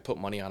Bowl pick. I put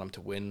money on them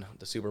to win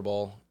the Super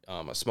Bowl,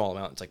 a small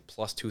amount. It's like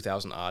plus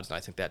 2,000 odds, and I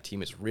think that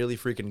team is really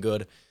freaking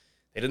good.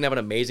 They didn't have an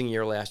amazing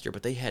year last year,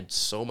 but they had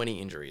so many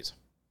injuries.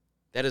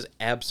 That is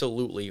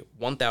absolutely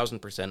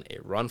 1,000%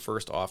 a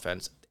run-first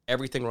offense.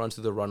 Everything runs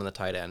through the run and the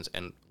tight ends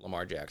and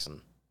Lamar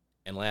Jackson.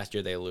 And last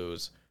year they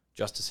lose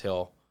Justice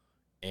Hill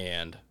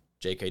and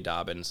J.K.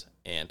 Dobbins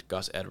and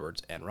Gus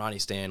Edwards and Ronnie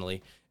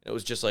Stanley. It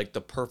was just like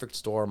the perfect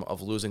storm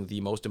of losing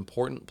the most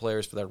important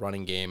players for their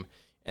running game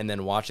and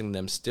then watching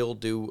them still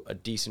do a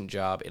decent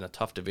job in a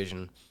tough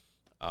division.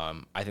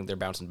 I think they're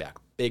bouncing back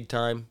big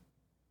time.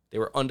 They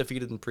were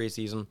undefeated in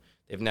preseason.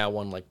 They've now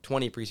won like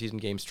 20 preseason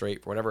games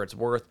straight for whatever it's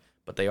worth,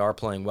 but they are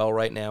playing well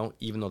right now,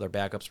 even though their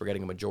backups were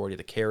getting a majority of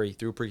the carry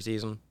through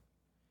preseason.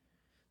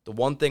 The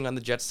one thing on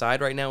the Jets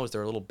side right now is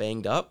they're a little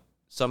banged up.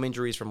 Some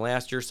injuries from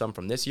last year, some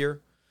from this year.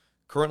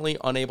 Currently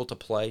unable to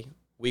play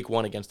Week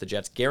 1 against the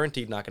Jets.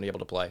 Guaranteed not going to be able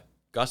to play.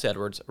 Gus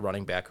Edwards, a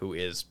running back who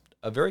is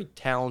a very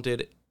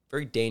talented,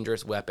 very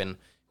dangerous weapon,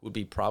 who would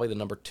be probably the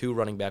number 2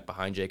 running back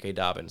behind J.K.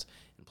 Dobbins,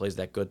 and plays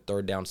that good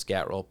third down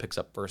scat role, picks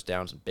up first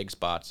downs in big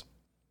spots.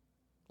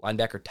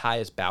 Linebacker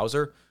Tyus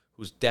Bowser,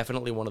 who's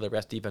definitely one of their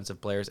best defensive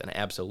players and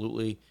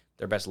absolutely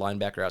their best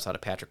linebacker outside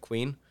of Patrick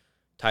Queen.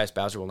 Tyus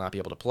Bowser will not be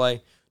able to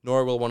play,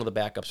 nor will one of the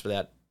backups for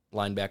that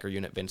linebacker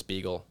unit, Vince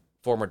Beagle,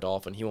 former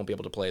Dolphin. He won't be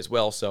able to play as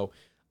well, so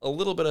a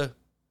little bit of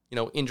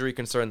injury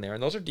concern there,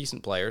 and those are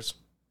decent players.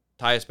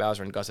 Tyus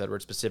Bowser and Gus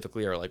Edwards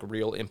specifically are like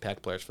real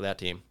impact players for that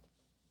team.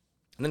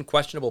 And then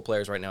questionable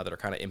players right now that are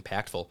kind of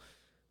impactful.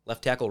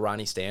 Left tackle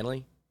Ronnie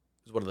Stanley,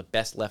 who's one of the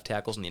best left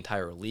tackles in the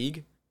entire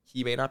league.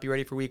 He may not be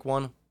ready for Week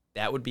 1.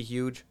 That would be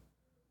huge.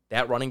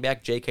 That running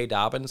back, J.K.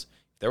 Dobbins,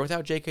 if they're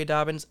without J.K.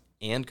 Dobbins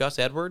and Gus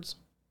Edwards,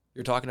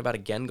 you're talking about,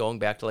 again, going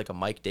back to like a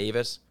Mike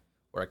Davis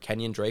or a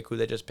Kenyon Drake, who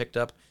they just picked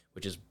up,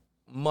 which is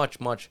much,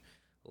 much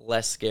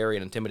less scary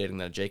and intimidating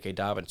than a J.K.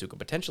 Dobbins, who could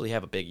potentially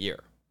have a big year.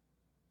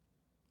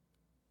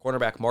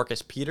 Cornerback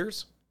Marcus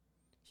Peters.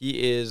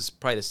 He is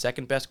probably the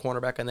second best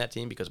cornerback on that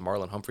team because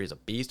Marlon Humphrey is a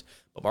beast,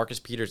 but Marcus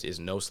Peters is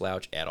no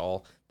slouch at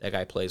all. That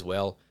guy plays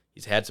well.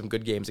 He's had some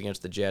good games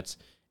against the Jets,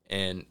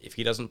 and if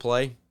he doesn't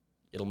play,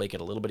 it'll make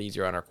it a little bit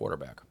easier on our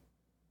quarterback.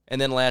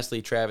 And then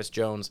lastly, Travis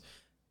Jones.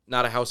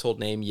 Not a household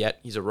name yet.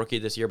 He's a rookie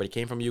this year, but he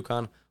came from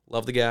UConn.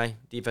 Love the guy.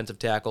 Defensive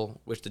tackle.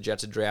 Wish the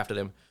Jets had drafted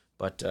him,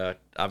 but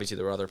obviously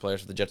there were other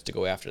players for the Jets to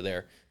go after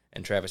there,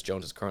 and Travis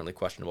Jones is currently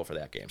questionable for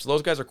that game. So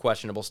those guys are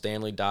questionable: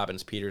 Stanley,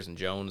 Dobbins, Peters, and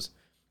Jones.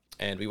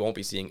 And we won't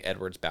be seeing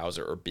Edwards,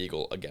 Bowser, or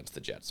Beagle against the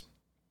Jets.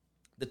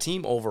 The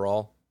team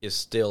overall is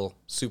still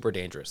super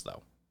dangerous,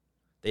 though.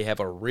 They have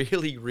a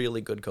really,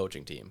 really good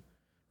coaching team,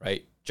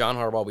 right? John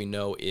Harbaugh, we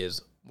know,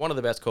 is one of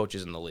the best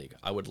coaches in the league.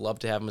 I would love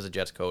to have him as a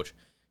Jets coach.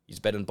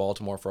 He's been in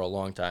Baltimore for a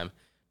long time,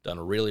 done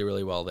really,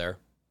 really well there.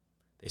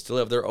 They still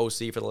have their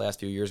OC for the last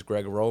few years,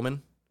 Greg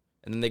Roman.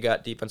 And then they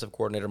got defensive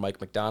coordinator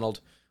Mike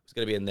McDonald, who's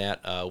going to be in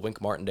that.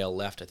 Wink Martindale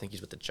left. I think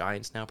he's with the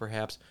Giants now,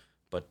 perhaps.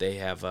 But they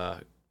have...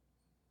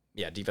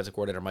 defensive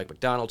coordinator Mike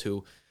McDonald,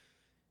 who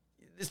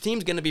this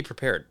team's going to be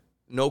prepared,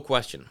 no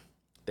question.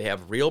 They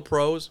have real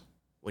pros.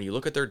 When you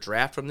look at their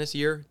draft from this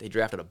year, they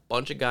drafted a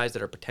bunch of guys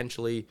that are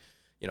potentially,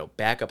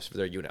 backups for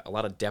their unit, a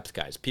lot of depth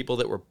guys, people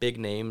that were big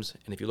names.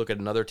 And if you look at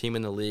another team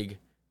in the league,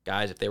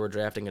 guys, if they were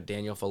drafting a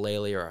Daniel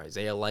Falele or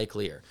Isaiah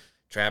Likely or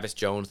Travis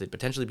Jones, they'd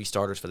potentially be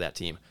starters for that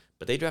team.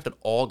 But they drafted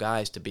all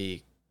guys to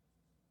be,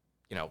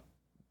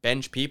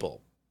 bench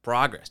people.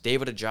 Progress,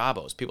 David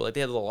Ajabos, people like they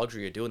have the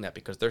luxury of doing that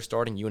because their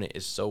starting unit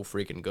is so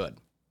freaking good.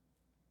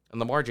 And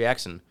Lamar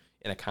Jackson,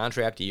 in a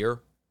contract year,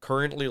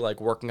 currently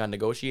working on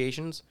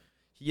negotiations,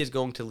 he is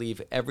going to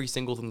leave every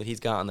single thing that he's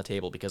got on the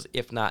table because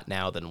if not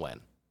now, then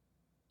when?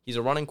 He's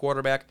a running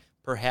quarterback.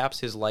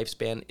 Perhaps his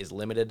lifespan is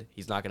limited.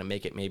 He's not going to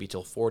make it maybe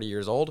till 40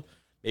 years old,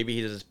 Maybe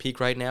he's at his peak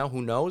right now.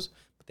 Who knows?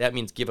 But that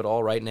means give it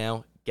all right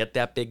now. Get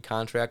that big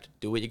contract.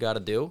 Do what you got to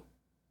do.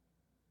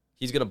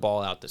 He's going to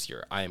ball out this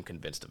year. I am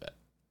convinced of it.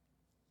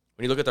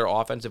 When you look at their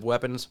offensive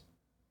weapons,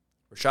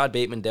 Rashad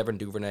Bateman, Devin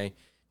Duvernay,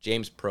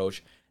 James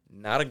Proche,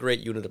 not a great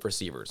unit of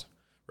receivers.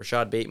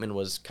 Rashad Bateman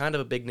was kind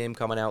of a big name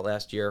coming out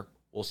last year.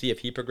 We'll see if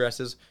he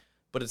progresses,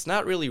 but it's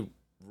not really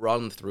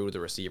run through the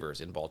receivers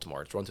in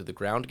Baltimore. It's run through the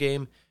ground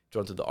game. It's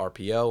run through the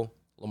RPO.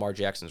 Lamar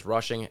Jackson's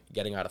rushing,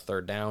 getting out of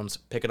third downs,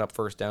 picking up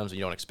first downs when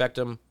you don't expect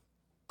them,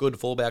 good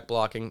fullback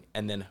blocking,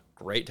 and then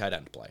great tight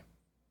end play.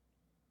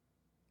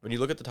 When you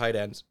look at the tight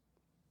ends,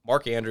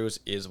 Mark Andrews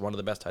is one of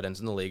the best tight ends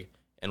in the league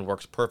and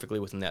works perfectly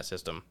within that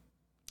system.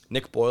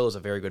 Nick Boyle is a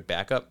very good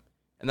backup.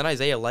 And then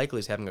Isaiah Likely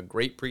is having a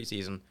great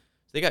preseason.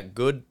 So they got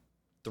good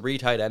 3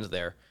 tight ends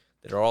there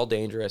that are all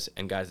dangerous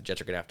and guys the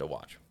Jets are going to have to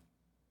watch.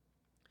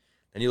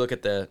 Then you look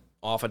at the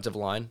offensive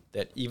line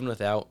that even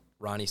without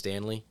Ronnie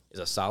Stanley is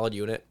a solid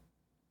unit.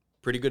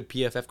 Pretty good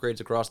PFF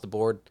grades across the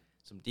board.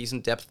 Some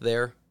decent depth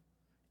there.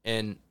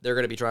 And they're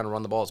going to be trying to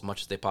run the ball as much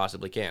as they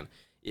possibly can.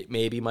 It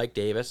may be Mike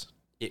Davis.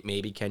 It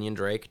may be Kenyon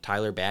Drake,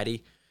 Tyler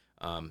Batty,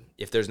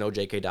 if there's no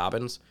J.K.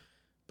 Dobbins.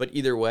 But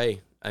either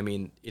way, I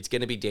mean, it's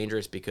going to be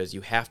dangerous because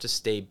you have to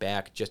stay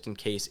back just in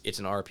case it's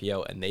an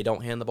RPO and they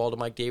don't hand the ball to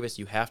Mike Davis.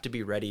 You have to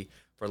be ready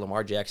for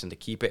Lamar Jackson to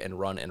keep it and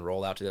run and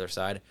roll out to the other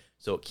side.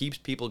 So it keeps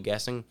people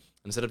guessing.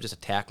 Instead of just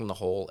attacking the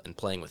hole and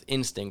playing with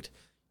instinct,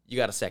 you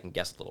got to second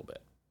guess a little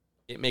bit.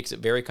 It makes it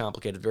very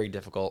complicated, very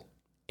difficult.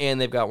 And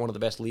they've got one of the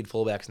best lead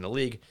fullbacks in the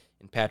league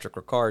in Patrick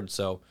Ricard.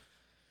 So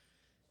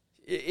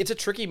it's a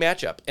tricky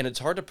matchup, and it's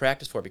hard to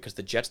practice for because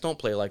the Jets don't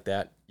play like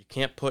that. You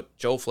can't put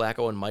Joe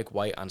Flacco and Mike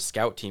White on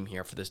scout team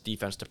here for this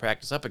defense to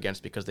practice up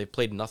against because they've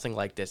played nothing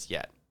like this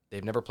yet.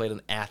 They've never played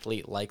an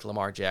athlete like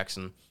Lamar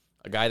Jackson,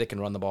 a guy that can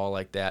run the ball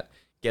like that,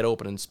 get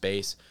open in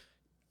space.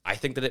 I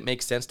think that it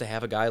makes sense to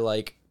have a guy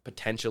like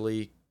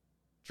potentially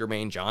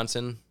Jermaine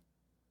Johnson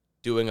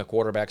doing a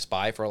quarterback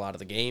spy for a lot of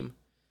the game.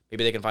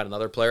 Maybe they can find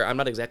another player. I'm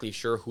not exactly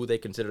sure who they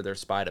consider their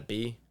spy to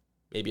be.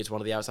 Maybe it's one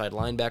of the outside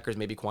linebackers.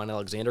 Maybe Quan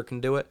Alexander can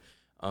do it.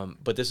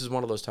 But this is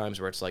one of those times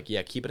where it's like,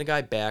 yeah, keeping a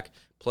guy back,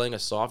 playing a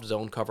soft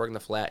zone, covering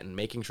the flat, and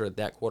making sure that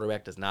that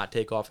quarterback does not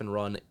take off and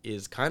run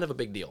is kind of a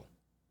big deal,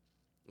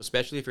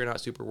 especially if you're not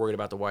super worried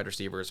about the wide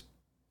receivers.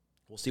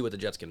 We'll see what the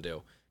Jets can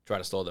do. Try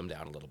to slow them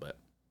down a little bit.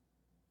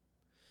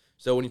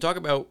 So when you talk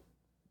about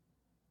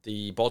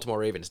the Baltimore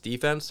Ravens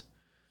defense,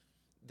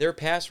 their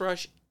pass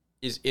rush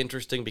is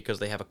interesting because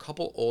they have a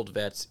couple old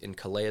vets in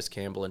Calais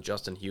Campbell and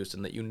Justin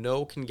Houston that you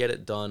know can get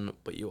it done,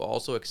 but you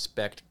also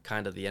expect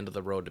kind of the end of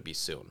the road to be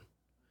soon.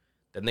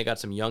 Then they got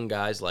some young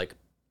guys like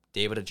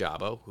David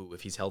Ajabo, who,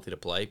 if he's healthy to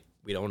play,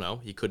 we don't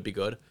know. He could be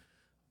good.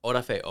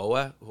 Odafe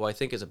Owa, who I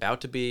think is about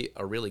to be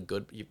a really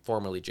good,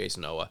 formerly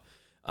Jason Owa.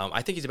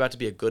 I think he's about to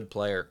be a good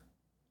player,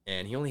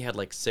 and he only had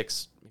like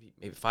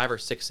maybe 5 or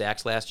 6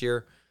 sacks last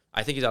year.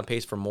 I think he's on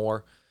pace for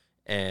more,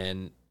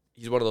 and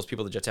he's one of those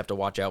people the Jets have to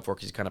watch out for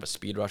because he's kind of a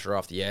speed rusher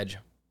off the edge.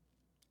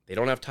 They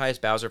don't have Tyus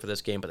Bowser for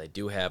this game, but they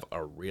do have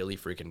a really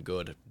freaking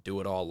good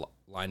do-it-all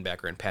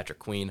linebacker in Patrick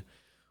Queen,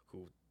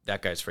 who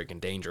that guy's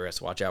freaking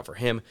dangerous. Watch out for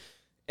him.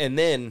 And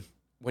then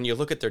when you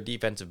look at their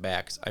defensive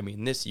backs, I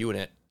mean, this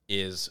unit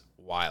is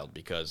wild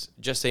because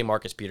just say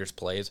Marcus Peters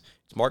plays.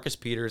 It's Marcus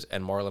Peters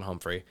and Marlon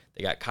Humphrey.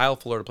 They got Kyle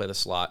Fuller to play the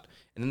slot.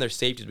 And then their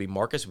safety to be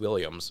Marcus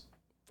Williams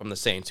from the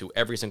Saints, who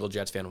every single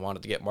Jets fan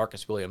wanted to get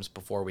Marcus Williams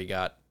before we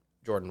got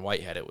Jordan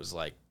Whitehead. It was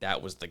like,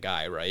 that was the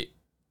guy, right?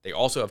 They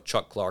also have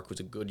Chuck Clark, who's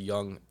a good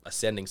young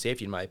ascending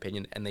safety, in my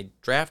opinion, and they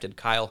drafted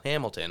Kyle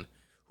Hamilton,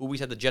 who we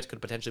said the Jets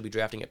could potentially be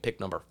drafting at pick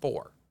number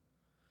 4.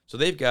 So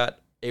they've got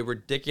a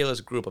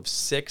ridiculous group of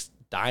 6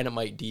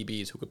 dynamite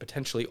DBs who could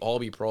potentially all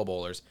be Pro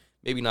Bowlers.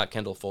 Maybe not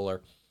Kendall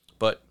Fuller,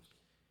 but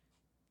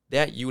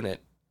that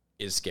unit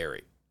is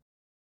scary.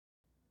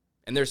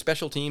 And their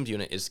special teams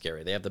unit is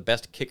scary. They have the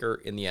best kicker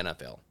in the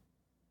NFL.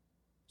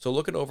 So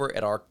looking over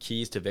at our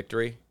keys to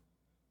victory,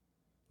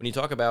 when you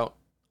talk about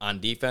on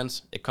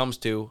defense, it comes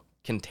to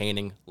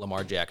containing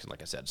Lamar Jackson,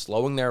 like I said,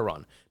 slowing their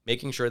run,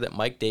 making sure that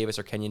Mike Davis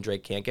or Kenyon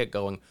Drake can't get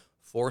going,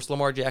 force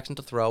Lamar Jackson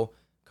to throw,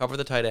 cover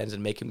the tight ends,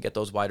 and make him get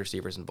those wide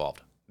receivers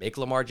involved. Make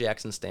Lamar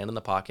Jackson stand in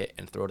the pocket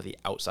and throw to the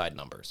outside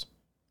numbers.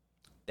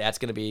 That's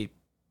going to be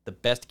the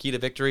best key to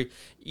victory.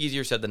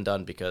 Easier said than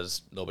done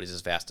because nobody's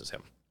as fast as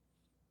him.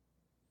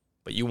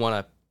 But you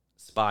want to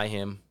spy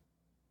him,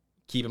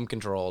 keep him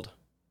controlled,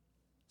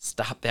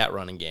 stop that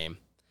running game.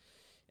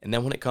 And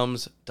then when it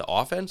comes to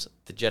offense,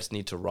 the Jets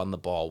need to run the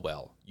ball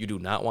well. You do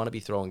not want to be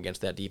throwing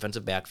against that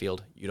defensive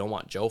backfield. You don't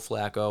want Joe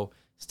Flacco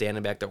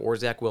standing back there or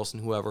Zach Wilson,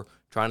 whoever,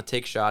 trying to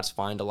take shots,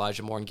 find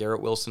Elijah Moore and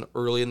Garrett Wilson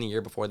early in the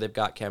year before they've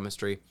got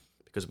chemistry.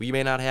 Because we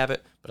may not have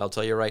it, but I'll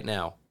tell you right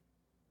now,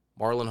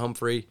 Marlon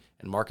Humphrey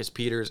and Marcus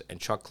Peters and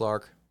Chuck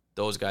Clark,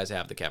 those guys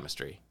have the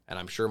chemistry. And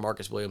I'm sure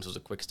Marcus Williams was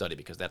a quick study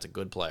because that's a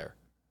good player.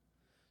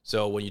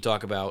 So when you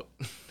talk about,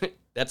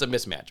 that's a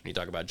mismatch when you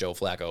talk about Joe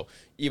Flacco.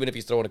 Even if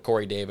he's throwing to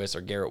Corey Davis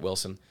or Garrett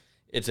Wilson,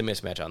 it's a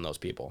mismatch on those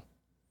people.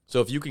 So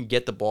if you can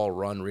get the ball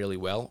run really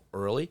well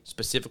early,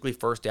 specifically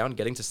first down,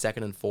 getting to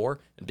 2nd and 4,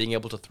 and being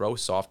able to throw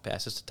soft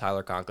passes to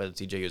Tyler Conklin and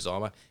CJ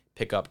Uzomah,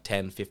 pick up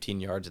 10,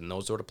 15 yards in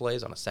those sort of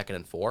plays on a 2nd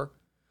and 4,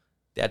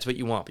 that's what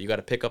you want. But you got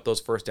to pick up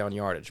those first down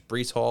yardage.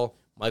 Breece Hall,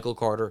 Michael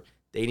Carter,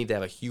 they need to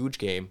have a huge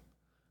game.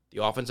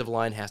 The offensive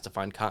line has to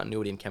find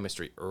continuity and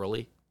chemistry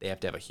early. They have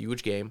to have a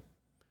huge game.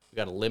 We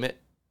got to limit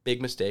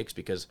big mistakes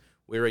because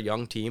we're a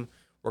young team.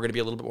 We're going to be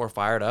a little bit more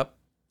fired up.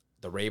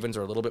 The Ravens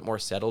are a little bit more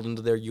settled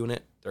into their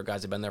unit. Their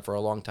guys have been there for a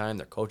long time.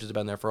 Their coaches have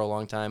been there for a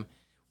long time.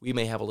 We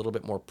may have a little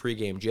bit more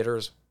pregame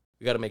jitters.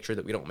 We got to make sure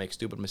that we don't make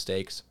stupid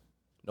mistakes.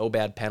 No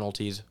bad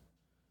penalties,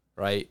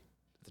 right?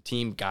 The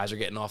team guys are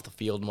getting off the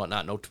field and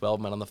whatnot. No 12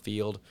 men on the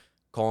field.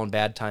 Calling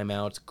bad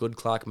timeouts. Good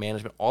clock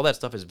management. All that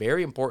stuff is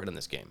very important in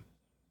this game.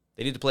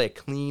 They need to play a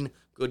clean,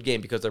 good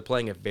game because they're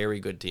playing a very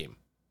good team.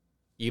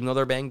 Even though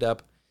they're banged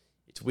up,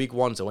 it's week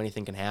 1, so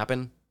anything can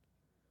happen.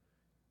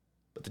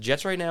 But the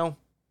Jets right now,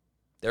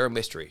 they're a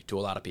mystery to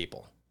a lot of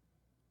people.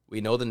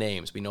 We know the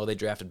names. We know they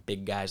drafted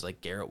big guys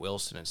like Garrett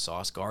Wilson and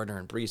Sauce Gardner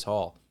and Breece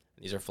Hall.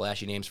 These are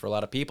flashy names for a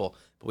lot of people,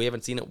 but we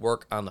haven't seen it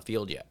work on the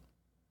field yet.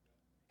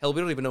 Hell, we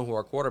don't even know who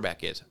our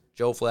quarterback is,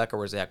 Joe Flacco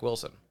or Zach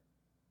Wilson.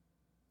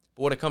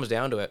 But when it comes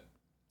down to it,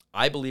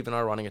 I believe in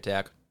our running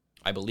attack.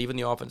 I believe in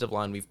the offensive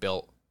line we've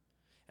built.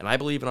 And I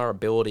believe in our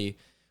ability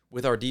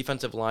with our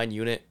defensive line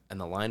unit and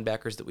the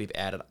linebackers that we've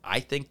added. I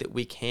think that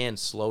we can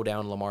slow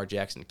down Lamar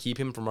Jackson, keep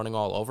him from running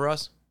all over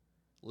us,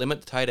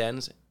 limit the tight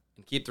ends,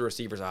 and keep the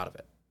receivers out of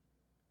it.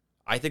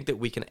 I think that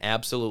we can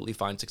absolutely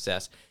find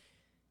success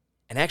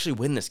and actually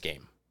win this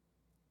game.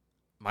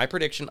 My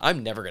prediction,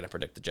 I'm never going to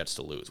predict the Jets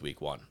to lose week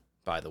 1,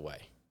 by the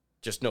way.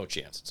 Just no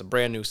chance. It's a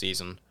brand new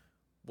season.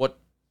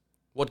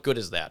 What good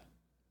is that?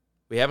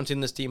 We haven't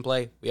seen this team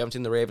play. We haven't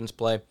seen the Ravens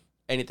play.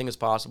 Anything is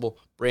possible.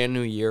 Brand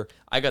new year.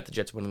 I got the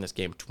Jets winning this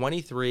game.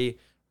 23,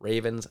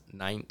 Ravens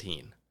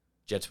 19.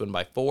 Jets win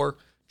by 4.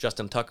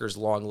 Justin Tucker's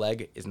long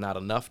leg is not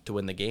enough to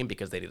win the game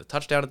because they need a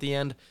touchdown at the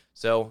end.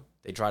 So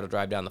they try to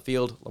drive down the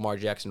field. Lamar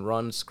Jackson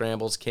runs,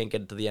 scrambles, can't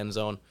get it to the end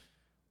zone.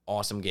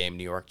 Awesome game,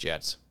 New York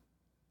Jets.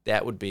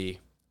 That would be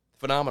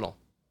phenomenal.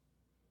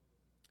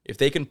 If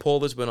they can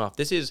pull this win off,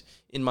 this is,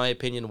 in my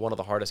opinion, one of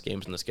the hardest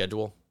games in the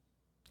schedule.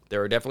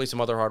 There are definitely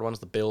some other hard ones.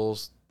 The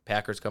Bills,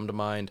 Packers come to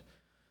mind.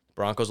 The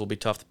Broncos will be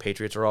tough. The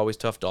Patriots are always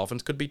tough.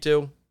 Dolphins could be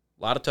too.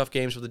 A lot of tough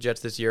games for the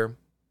Jets this year.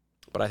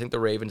 But I think the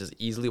Ravens is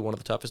easily one of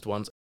the toughest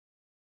ones.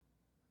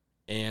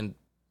 And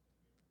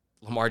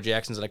Lamar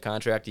Jackson's in a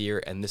contract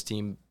year, and this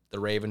team, the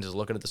Ravens, is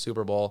looking at the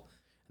Super Bowl.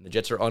 And the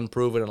Jets are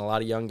unproven and a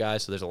lot of young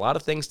guys, so there's a lot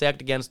of things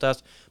stacked against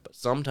us. But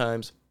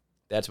sometimes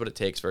that's what it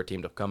takes for a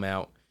team to come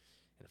out.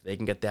 And if they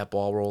can get that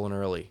ball rolling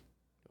early,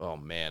 oh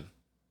man,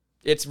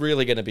 it's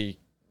really going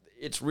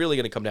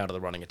to come down to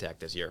the running attack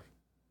this year.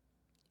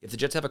 If the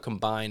Jets have a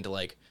combined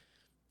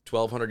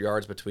 1,200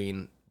 yards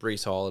between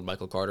Breece Hall and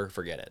Michael Carter,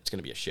 forget it. It's going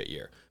to be a shit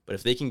year. But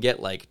if they can get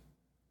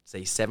say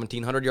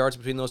 1,700 yards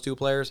between those two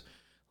players,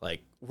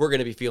 we're going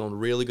to be feeling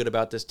really good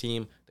about this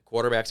team. The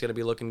quarterback's going to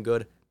be looking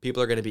good.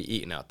 People are going to be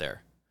eating out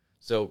there.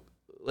 So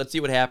let's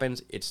see what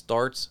happens. It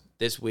starts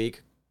this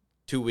week,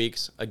 2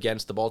 weeks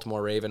against the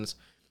Baltimore Ravens.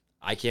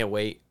 I can't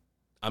wait.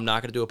 I'm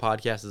not going to do a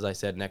podcast, as I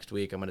said, next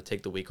week. I'm going to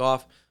take the week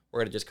off.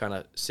 We're going to just kind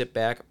of sit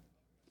back,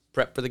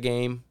 prep for the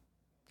game,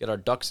 get our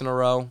ducks in a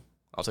row.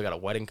 Also got a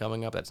wedding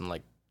coming up. That's in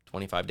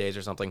 25 days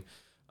or something.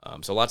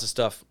 So lots of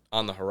stuff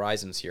on the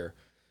horizons here.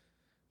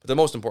 But the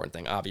most important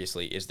thing,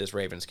 obviously, is this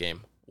Ravens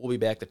game. We'll be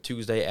back the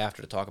Tuesday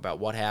after to talk about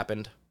what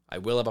happened. I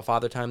will have a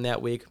father time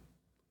that week.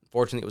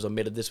 Unfortunately, it was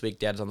omitted this week.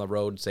 Dad's on the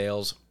road,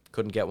 sales.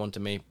 Couldn't get one to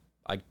me.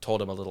 I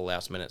told him a little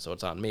last minute, so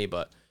it's on me.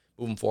 But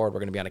moving forward, we're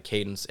going to be on a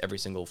cadence every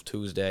single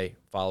Tuesday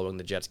following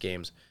the Jets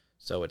games.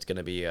 So it's going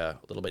to be a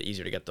little bit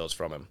easier to get those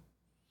from him.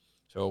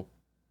 So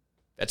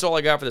that's all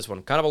I got for this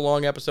one. Kind of a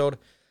long episode.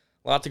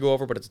 A lot to go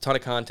over, but it's a ton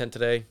of content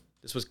today.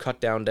 This was cut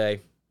down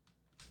day.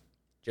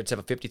 Jets have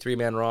a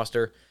 53-man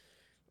roster.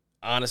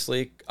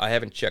 Honestly, I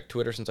haven't checked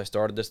Twitter since I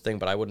started this thing,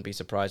 but I wouldn't be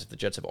surprised if the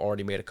Jets have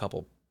already made a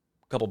couple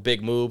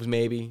big moves,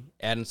 maybe,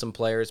 adding some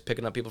players,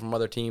 picking up people from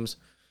other teams.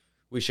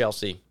 We shall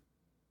see.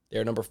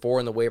 They're number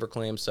 4 in the waiver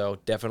claim, so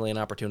definitely an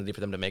opportunity for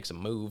them to make some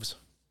moves.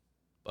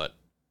 But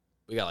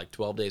we got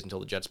 12 days until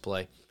the Jets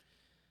play,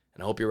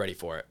 and I hope you're ready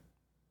for it.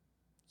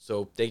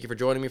 So thank you for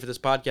joining me for this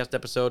podcast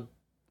episode.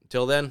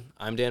 Until then,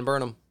 I'm Dan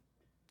Burnham,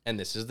 and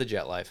this is The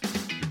Jet Life.